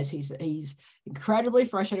says he's incredibly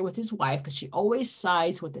frustrated with his wife because she always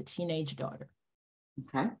sides with the teenage daughter.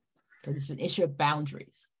 Okay. So it's an issue of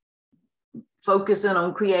boundaries. Focusing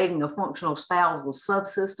on creating a functional spousal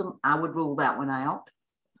subsystem, I would rule that one out.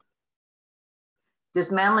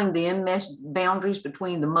 Dismantling the enmeshed boundaries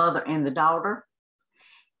between the mother and the daughter.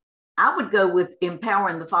 I would go with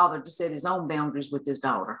empowering the father to set his own boundaries with his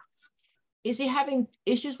daughter. Is he having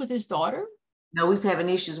issues with his daughter? No, he's having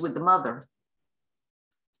issues with the mother.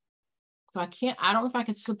 So I don't know if I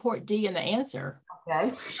could support D in the answer. Okay,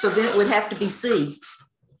 so then it would have to be C.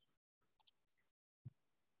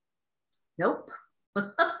 Nope. Do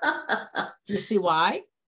you see why?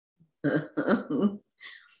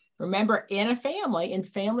 Remember, in a family, in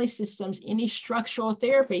family systems, any structural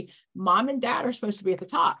therapy, mom and dad are supposed to be at the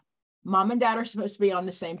top. Mom and dad are supposed to be on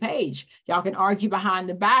the same page. Y'all can argue behind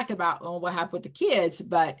the back about what happened with the kids,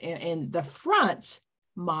 but in the front,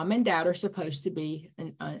 mom and dad are supposed to be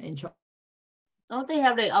in charge. Don't they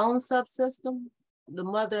have their own subsystem? The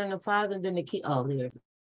mother and the father, and then the kid. Oh, there.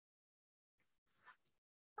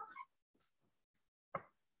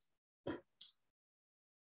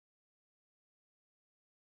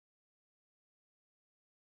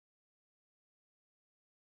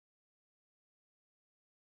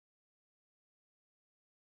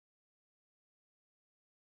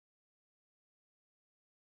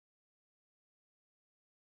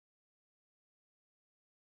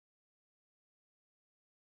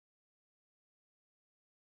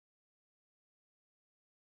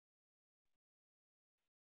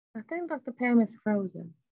 I think Dr. Pam is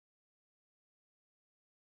frozen.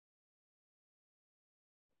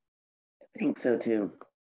 I think so too.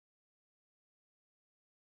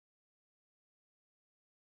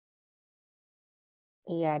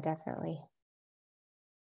 Yeah, definitely.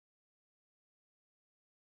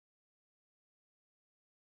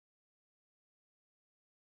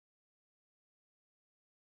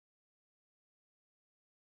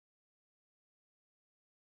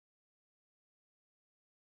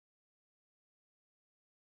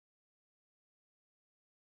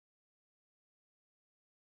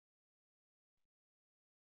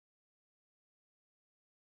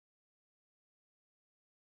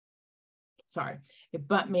 Sorry, it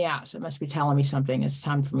bumped me out, so it must be telling me something. It's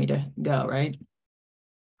time for me to go, right?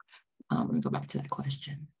 Let me go back to that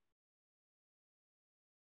question.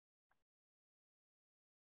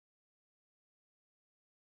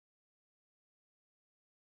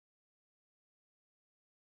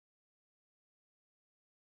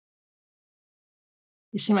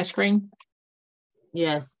 You see my screen?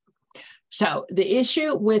 Yes. So the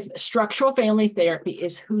issue with structural family therapy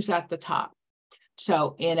is who's at the top.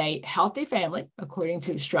 So in a healthy family, according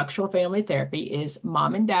to structural family therapy, is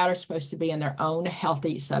mom and dad are supposed to be in their own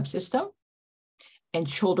healthy subsystem, and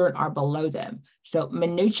children are below them. So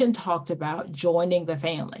Minuchin talked about joining the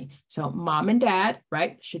family. So mom and dad,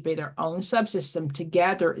 right, should be their own subsystem.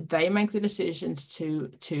 Together, they make the decisions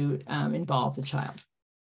to involve the child.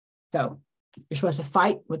 So you're supposed to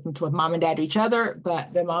fight with mom and dad to each other,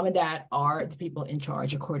 but the mom and dad are the people in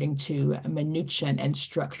charge, according to Minuchin and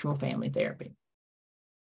structural family therapy.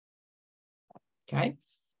 Okay,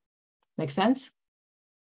 make sense?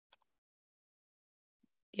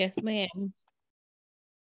 Yes, ma'am.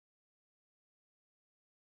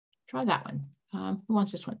 Try that one. Who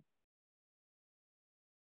wants this one?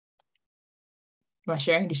 You want to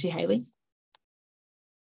share? Do you see Haley?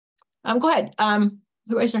 Go ahead.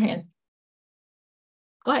 Who raised their hand?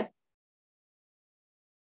 Go ahead.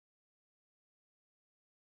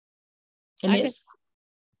 And this.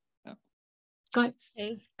 Go ahead.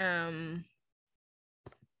 Okay.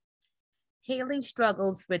 Haley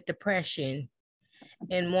struggles with depression.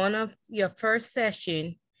 In one of your first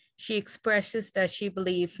session, she expresses that she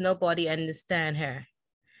believes nobody understands her.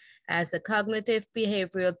 As a cognitive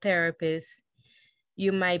behavioral therapist,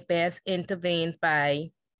 you might best intervene by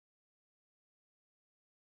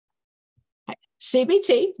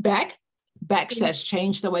CBT, Beck. Beck says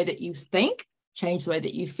change the way that you think, change the way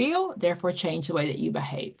that you feel, therefore change the way that you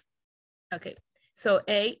behave. Okay. So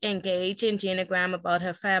A, engage in genogram about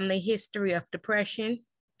her family history of depression.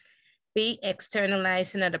 B,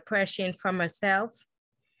 externalizing her depression from herself.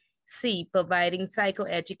 C, providing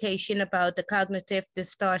psychoeducation about the cognitive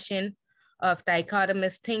distortion of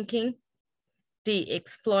dichotomous thinking. D,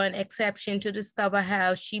 exploring exception to discover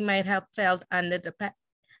how she might have felt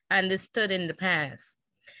understood in the past.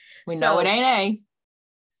 We know it ain't A.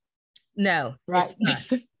 No, right.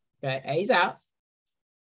 It's not. Okay, A's out.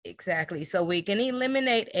 Exactly. So we can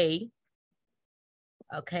eliminate A.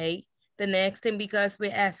 Okay. The next thing, because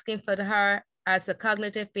we're asking for her as a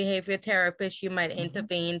cognitive behavior therapist, you might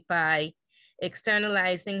intervene by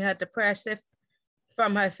externalizing her depressive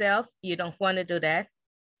from herself. You don't want to do that.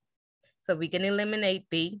 So we can eliminate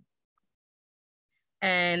B.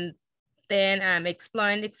 And then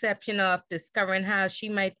exploring the exception of discovering how she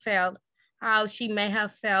may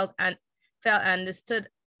have felt understood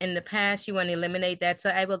in the past. You want to eliminate that. So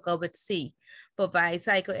I will go with C, provide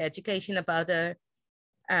psychoeducation about the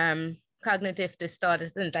cognitive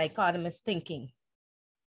distorted and dichotomous thinking.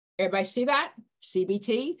 Everybody see that?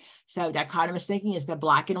 CBT. So dichotomous thinking is the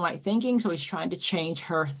black and white thinking. So he's trying to change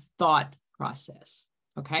her thought process.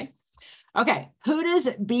 Okay. Okay. Who does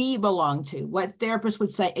B belong to? What therapist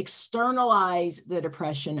would say externalize the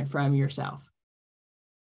depression from yourself?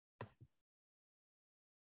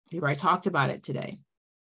 We already talked about it today.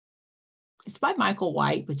 It's by Michael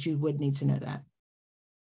White, but you would need to know that.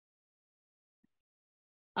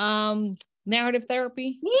 Narrative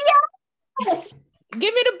therapy. Yes.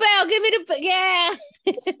 Give me the bell. Give me the yeah.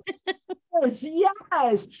 Yes,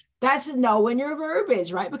 yes. That's knowing your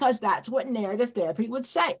verbiage, right? Because that's what narrative therapy would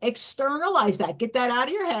say. Externalize that. Get that out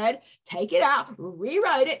of your head. Take it out.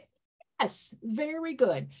 Rewrite it. Yes, very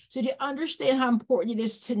good. So do you understand how important it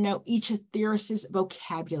is to know each therapist's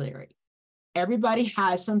vocabulary? Everybody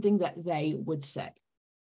has something that they would say.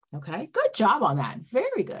 Okay, good job on that.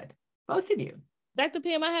 Very good, both of you. Dr.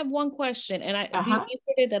 Pam, I have one question, and you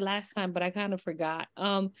answered it the last time, but I kind of forgot.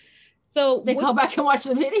 So they go back and watch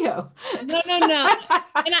the video. No. and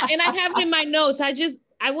I have it in my notes. I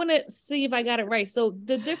want to see if I got it right. So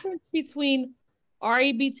the difference between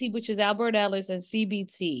REBT, which is Albert Ellis, and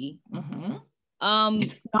CBT.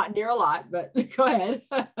 It's not near a lot, but go ahead.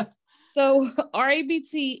 So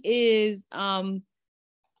REBT is the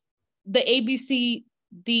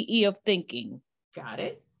ABCDE of thinking. Got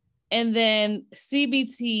it. And then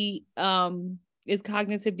CBT is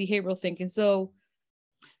cognitive behavioral thinking. So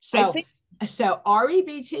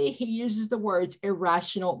REBT, he uses the words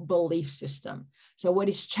irrational belief system. So what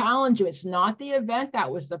he's challenging, it's not the event that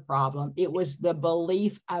was the problem. It was the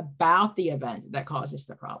belief about the event that causes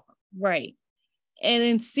the problem. Right. And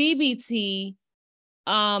in CBT,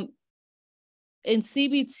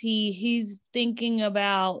 he's thinking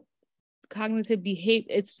about cognitive behavior.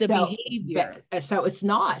 It's the behavior. So it's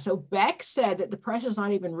not. So Beck said that depression is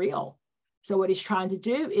not even real. So what he's trying to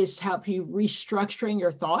do is help you restructuring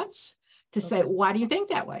your thoughts to say, why do you think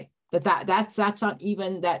that way? That's not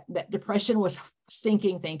even that depression was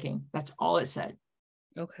stinking thinking. That's all it said.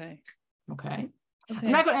 Okay. I'm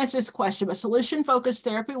not going to answer this question, but solution-focused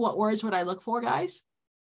therapy, what words would I look for, guys?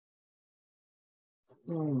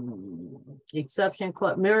 Exception,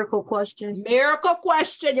 miracle question. Miracle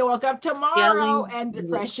question. You woke up tomorrow and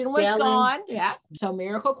depression was gone. Yeah. So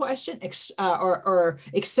miracle question, or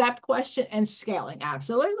accept question, and scaling.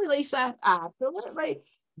 Absolutely, Lisa. Absolutely.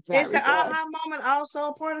 Is the aha moment also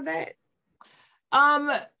a part of that?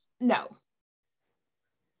 No.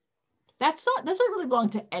 That doesn't really belong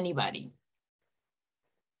to anybody.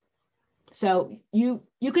 So you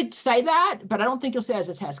could say that, but I don't think you'll say it as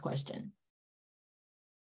a test question.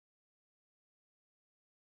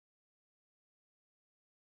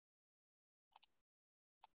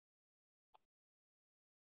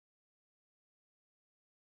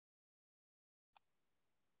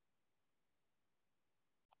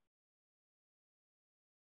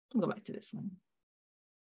 I'll go back to this one.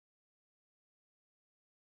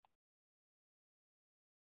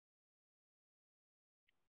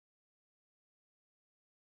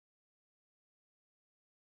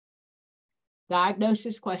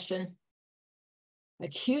 Diagnosis question.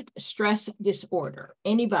 Acute stress disorder.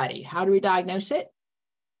 Anybody? How do we diagnose it?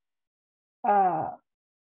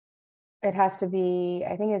 It has to be,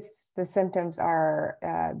 I think the symptoms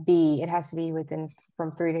are B. It has to be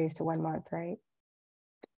from 3 days to 1 month, right?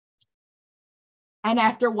 And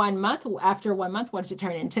after 1 month, what does it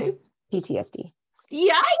turn into? PTSD.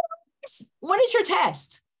 Yikes! When is your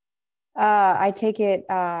test? I take it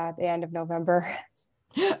at the end of November.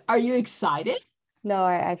 Are you excited? No,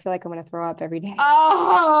 I feel like I'm going to throw up every day.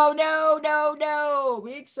 Oh, no.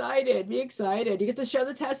 Be excited. You get to show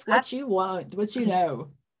the test what you want, what you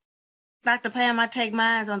know. Dr. Pam, I take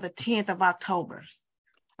mine on the 10th of October.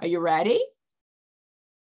 Are you ready?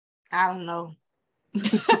 I don't know.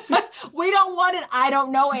 We don't want an I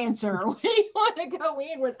don't know answer. We want to go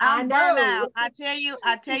in with I know. Burnout. I tell you,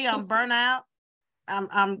 I'm burnout.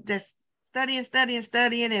 I'm just studying,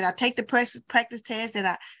 and I take the practice test, and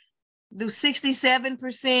I do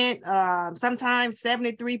 67%, sometimes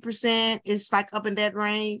 73%. It's like up in that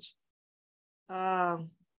range. Are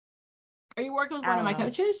you working with one of my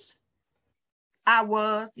coaches? I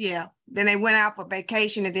was, yeah. Then they went out for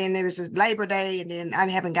vacation, and then there was this Labor Day, and then I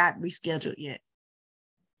haven't got rescheduled yet.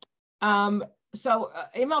 So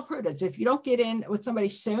email Prudence. If you don't get in with somebody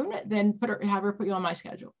soon, then have her put you on my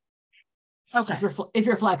schedule. Okay. If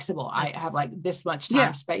you're flexible, I have like this much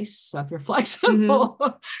time space. So if you're flexible,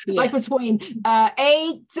 like between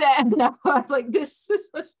 8 and like this is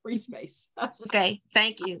free space. Okay,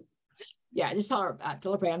 thank you. Yeah, just tell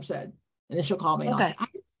her Pam said, and then she'll call me. And I'll say, I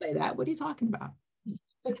didn't say that. What are you talking about?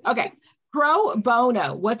 Okay, pro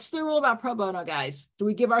bono. What's the rule about pro bono, guys? Do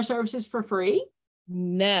we give our services for free?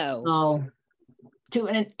 No. To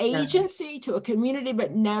an agency, to a community,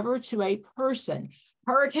 but never to a person.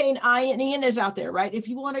 Hurricane Ian is out there, right? If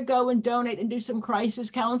you want to go and donate and do some crisis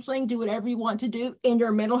counseling, do whatever you want to do in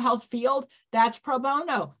your mental health field, that's pro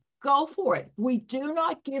bono. go for it. We do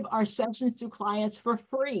not give our sessions to clients for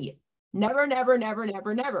free. Never, never, never,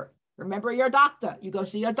 never, never. Remember your doctor. You go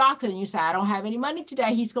see your doctor and you say, I don't have any money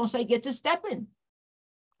today. He's going to say, get to stepping.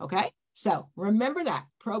 Okay. So remember that.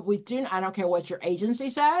 I don't care what your agency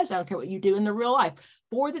says. I don't care what you do in the real life.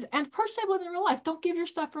 And personally, live in real life. Don't give your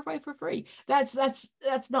stuff for free. That's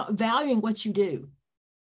not valuing what you do.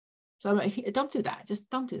 So don't do that. Just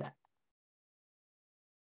don't do that.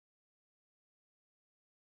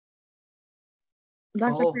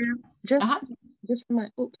 Dr. Pam, just for my,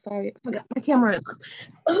 oops, sorry, I forgot my camera is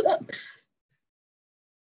on.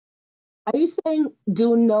 Are you saying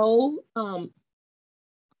do no, I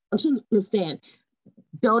shouldn't understand,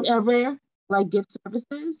 don't ever like give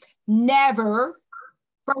services? Never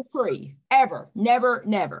for free, ever, never,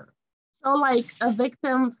 never. So like a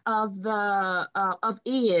victim of the, of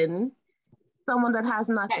Ian, someone that has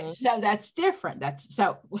nothing. Okay, so that's different.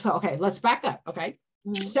 So okay, let's back up, okay?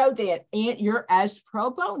 Mm-hmm. So then, and you're as pro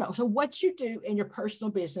bono. So what you do in your personal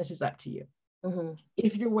business is up to you. Mm-hmm.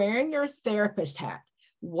 If you're wearing your therapist hat,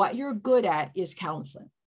 what you're good at is counseling,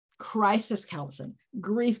 crisis counseling,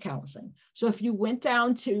 grief counseling. So if you went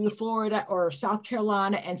down to Florida or South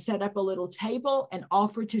Carolina and set up a little table and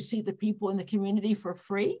offered to see the people in the community for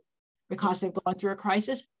free because they've gone through a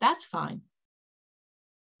crisis, that's fine.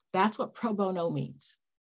 That's what pro bono means.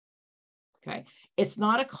 Okay. It's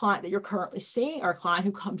not a client that you're currently seeing or a client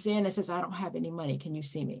who comes in and says, I don't have any money. Can you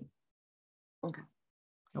see me? Okay.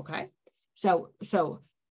 Okay. So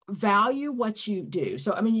value what you do.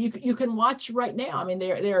 So, I mean, you can watch right now. I mean,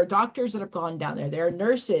 there are doctors that have gone down there. There are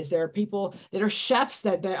nurses. There are people that are chefs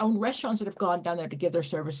that own restaurants that have gone down there to give their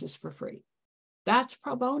services for free. That's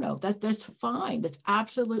pro bono. That's fine. That's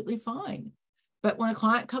absolutely fine. But when a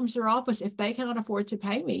client comes to your office, if they cannot afford to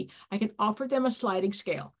pay me, I can offer them a sliding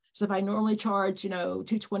scale. So if I normally charge,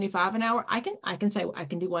 $225 an hour, I can say I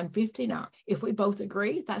can do $150 an hour. If we both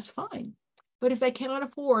agree, that's fine. But if they cannot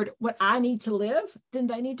afford what I need to live, then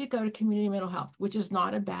they need to go to community mental health, which is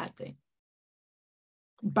not a bad thing.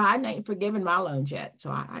 Biden ain't forgiven my loans yet,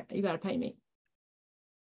 so you got to pay me.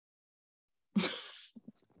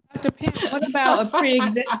 Dr. Pam, what about a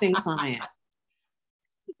pre-existing client?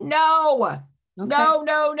 No,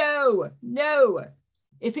 okay. No.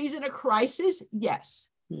 If he's in a crisis, yes.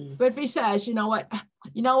 But if he says, you know what,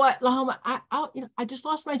 Lahoma, I just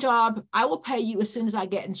lost my job. I will pay you as soon as I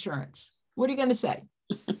get insurance. What are you going to say?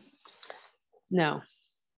 No.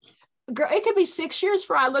 Girl, it could be 6 years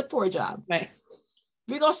before I look for a job. Right. If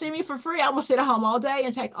you're going to see me for free, I'm going to sit at home all day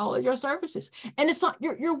and take all of your services. And it's not,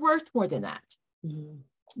 you're worth more than that. Mm-hmm.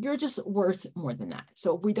 You're just worth more than that.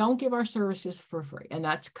 So we don't give our services for free, and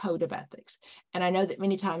that's code of ethics. And I know that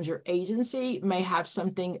many times your agency may have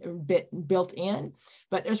something built in,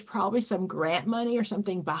 but there's probably some grant money or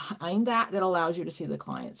something behind that allows you to see the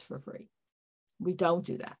clients for free. We don't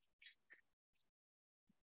do that.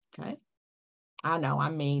 Okay. I know,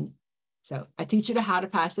 I'm mean. So I teach you how to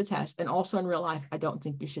pass the test. And also in real life, I don't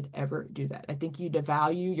think you should ever do that. I think you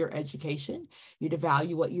devalue your education. You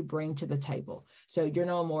devalue what you bring to the table. So you're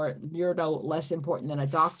no less important than a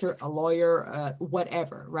doctor, a lawyer,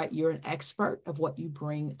 whatever, right? You're an expert of what you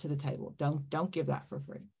bring to the table. Don't give that for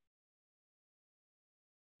free.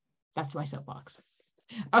 That's my soapbox.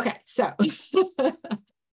 Okay, so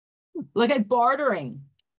look at bartering.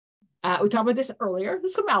 We talked about this earlier.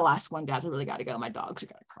 This is my last one, guys. I really got to go. My dogs are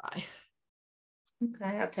going to cry.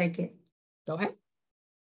 Okay, I'll take it. Go ahead.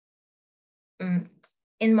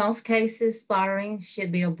 In most cases, bartering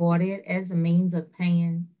should be avoided as a means of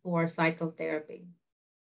paying for psychotherapy.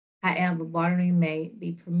 However, bartering may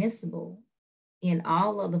be permissible in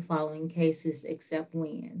all of the following cases except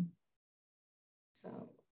when. So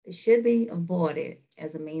it should be avoided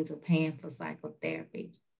as a means of paying for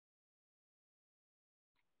psychotherapy.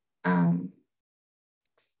 The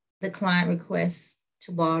client requests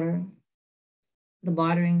to barter. The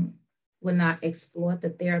bartering will not exploit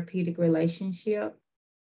the therapeutic relationship.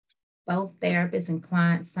 Both therapists and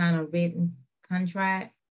clients sign a written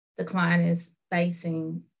contract. The client is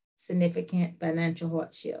facing significant financial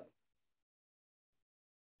hardship,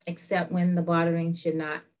 except when the bartering should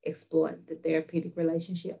not exploit the therapeutic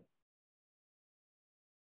relationship.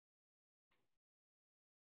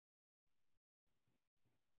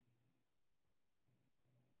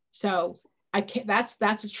 So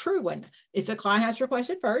that's a true one. If the client has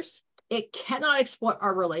requested first, it cannot exploit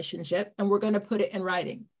our relationship, and we're going to put it in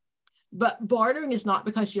writing. But bartering is not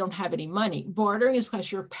because you don't have any money. Bartering is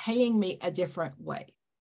because you're paying me a different way.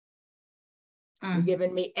 You're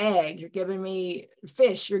giving me eggs, you're giving me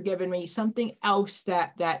fish, you're giving me something else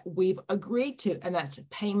that we've agreed to, and that's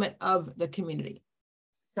payment of the community.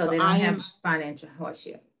 So they don't have financial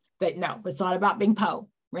hardship. No, it's not about being po.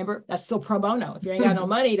 Remember, that's still pro bono. If you ain't got no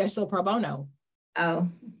money, that's still pro bono. Oh.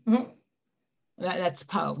 That's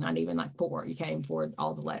po, not even like poor. You can't even afford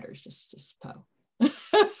all the letters, just po.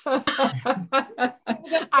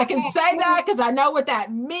 I can say that because I know what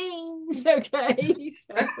that means. Okay.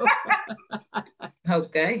 So.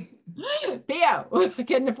 Okay. P.O. I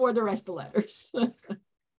couldn't afford the rest of the letters.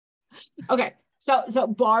 Okay. So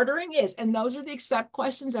bartering is, and those are the accept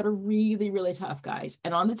questions that are really, really tough, guys.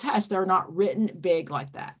 And on the test, they're not written big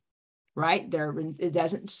like that, right? It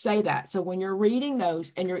doesn't say that. So when you're reading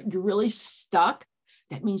those and you're really stuck,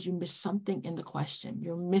 that means you missed something in the question.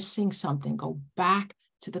 You're missing something. Go back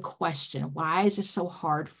to the question. Why is this so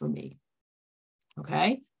hard for me?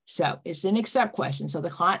 Okay. So it's an accept question. So the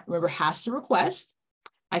client, remember, has to request.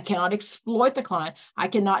 I cannot exploit the client. I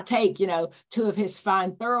cannot take, 2 of his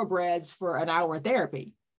fine thoroughbreds for an hour of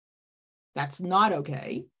therapy. That's not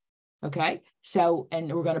okay. Okay. So, and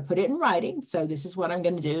we're going to put it in writing. So this is what I'm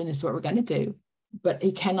going to do. And this is what we're going to do. But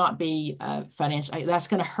he cannot be financial. That's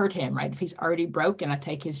going to hurt him, right? If he's already broke and I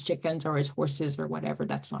take his chickens or his horses or whatever,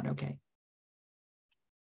 that's not okay.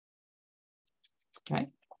 Okay.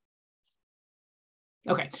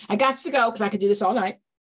 Okay. I got to go because I could do this all night.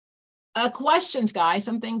 Questions, guys,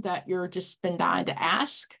 something that you're just been dying to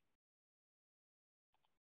ask.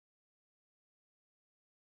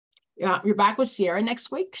 You're back with Sierra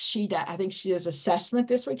next week. I think she does assessment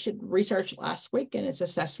this week. She did research last week and it's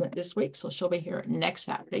assessment this week. So she'll be here next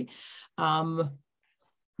Saturday.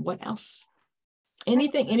 What else? Any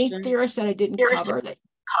theorists that I didn't cover?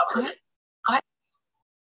 Go ahead.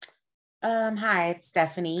 Hi, it's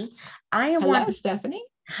Stephanie. Hello, Stephanie.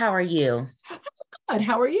 How are you? Good.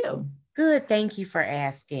 How are you? Good. Thank you for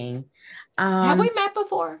asking. Have we met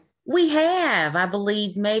before? We have, I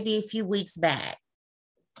believe, maybe a few weeks back.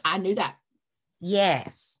 I knew that.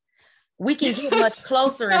 Yes. We can get much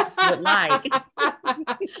closer if you would like.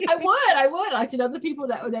 I would like to know the people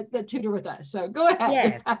that tutor with us. So go ahead.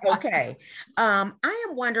 Yes. Okay. I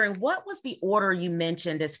am wondering, what was the order you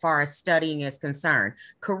mentioned as far as studying is concerned?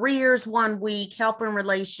 Careers 1 week, help and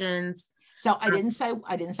relations. So I didn't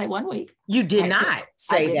say 1 week. You did not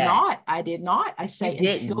say that. I did not. I say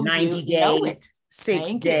until 90 you days, know it.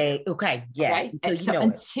 6 days. Okay. Yes. Okay?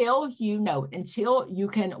 Until you know it, until you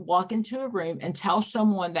can walk into a room and tell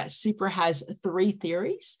someone that super has 3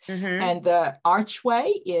 theories. And the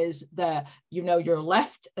archway is your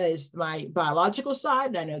left is my biological side.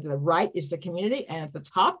 And I know the right is the community. And at the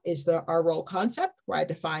top is our role concept where I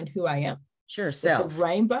define who I am. Sure. Self. The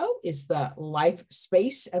rainbow is the life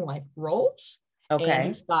space and life roles. Okay. And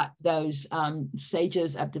he's got those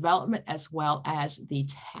stages of development as well as the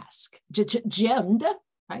task. Gemmed,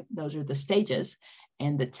 right? Those are the stages.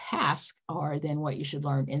 And the task are then what you should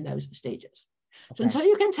learn in those stages. Okay. So until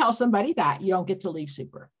you can tell somebody that, you don't get to leave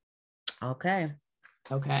super. Okay.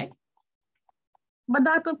 Okay. But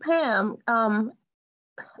Dr. Pam,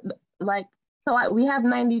 we have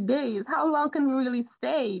 90 days. How long can we really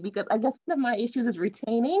stay? Because I guess one of my issues is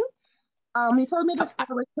retaining. He told me to start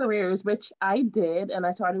with careers, which I did, and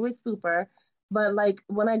I started with super. But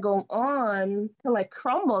when I go on to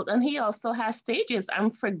crumble, and he also has stages,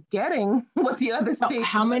 I'm forgetting what the other stages.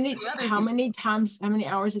 How many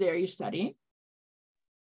hours a day are you studying?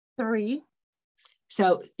 3.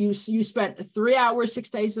 So you spent 3 hours, 6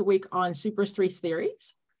 days a week on super's 3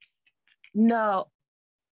 theories? No.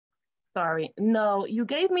 Sorry. No, you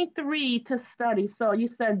gave me 3 to study. So you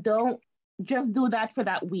said, don't just do that for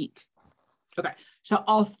that week. Okay. So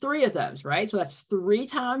all 3 of those, right? So that's 3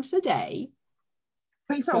 times a day.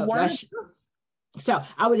 3 for one. So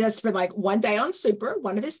I would just spend 1 day on super,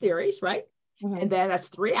 one of his theories, right? And then that's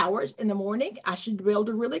 3 hours in the morning. I should be able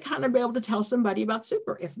to really kind of be able to tell somebody about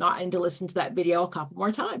super. If not, I need to listen to that video a couple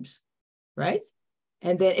more times, right?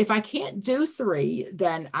 And then if I can't do 3,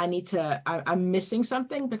 then I'm missing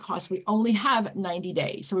something because we only have 90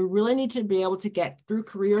 days. So we really need to be able to get through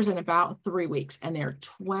careers in about 3 weeks. And there are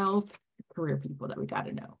 12 career people that we got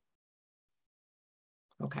to know.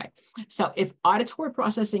 Okay. So if auditory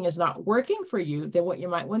processing is not working for you, then what you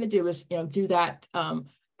might want to do is, do that,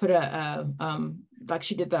 put like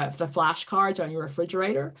she did the flashcards on your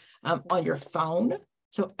refrigerator, on your phone.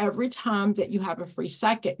 So every time that you have a free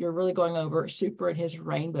second, you're really going over super and his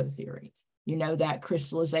rainbow theory. You know that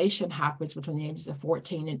crystallization happens between the ages of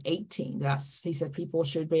 14 and 18. He said people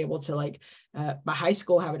should be able to by high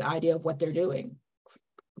school have an idea of what they're doing.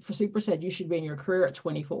 For super said you should be in your career at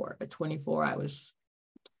 24. At 24, I was,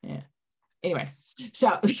 Anyway,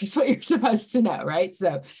 so that's what you're supposed to know, right?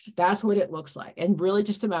 So that's what it looks like. And really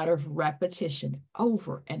just a matter of repetition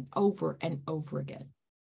over and over and over again.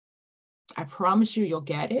 I promise you, you'll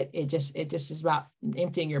get it. It just is about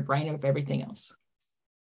emptying your brain of everything else.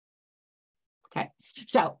 Okay,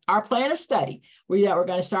 so our plan of study, we're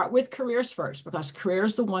going to start with careers first, because career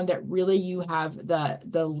is the one that really you have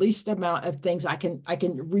the least amount of things I can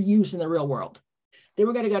reuse in the real world. Then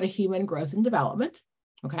we're going to go to human growth and development.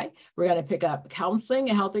 Okay, we're going to pick up counseling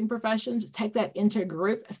and helping professions, take that into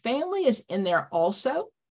group. Family is in there also.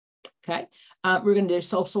 Okay, we're going to do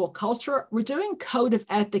social culture. We're doing code of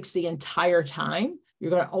ethics the entire time.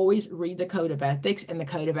 You're going to always read the code of ethics, and the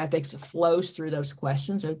code of ethics flows through those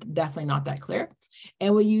questions. So definitely not that clear.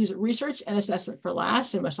 And we use research and assessment for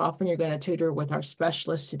last, and most often you're going to tutor with our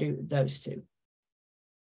specialists to do those two.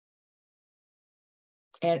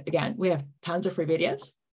 And again, we have tons of free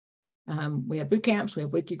videos. We have boot camps, we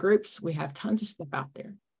have weekly groups, we have tons of stuff out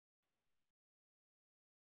there.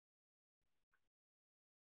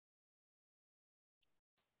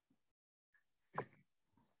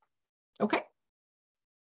 Okay.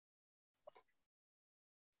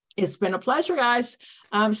 It's been a pleasure, guys.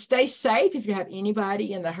 Stay safe. If you have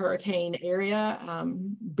anybody in the hurricane area,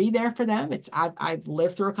 be there for them. I've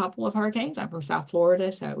lived through a couple of hurricanes. I'm from South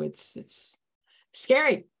Florida, so it's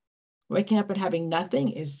scary. Waking up and having nothing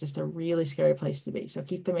is just a really scary place to be. So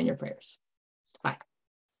keep them in your prayers. Bye.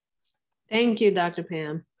 Thank you, Dr.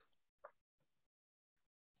 Pam.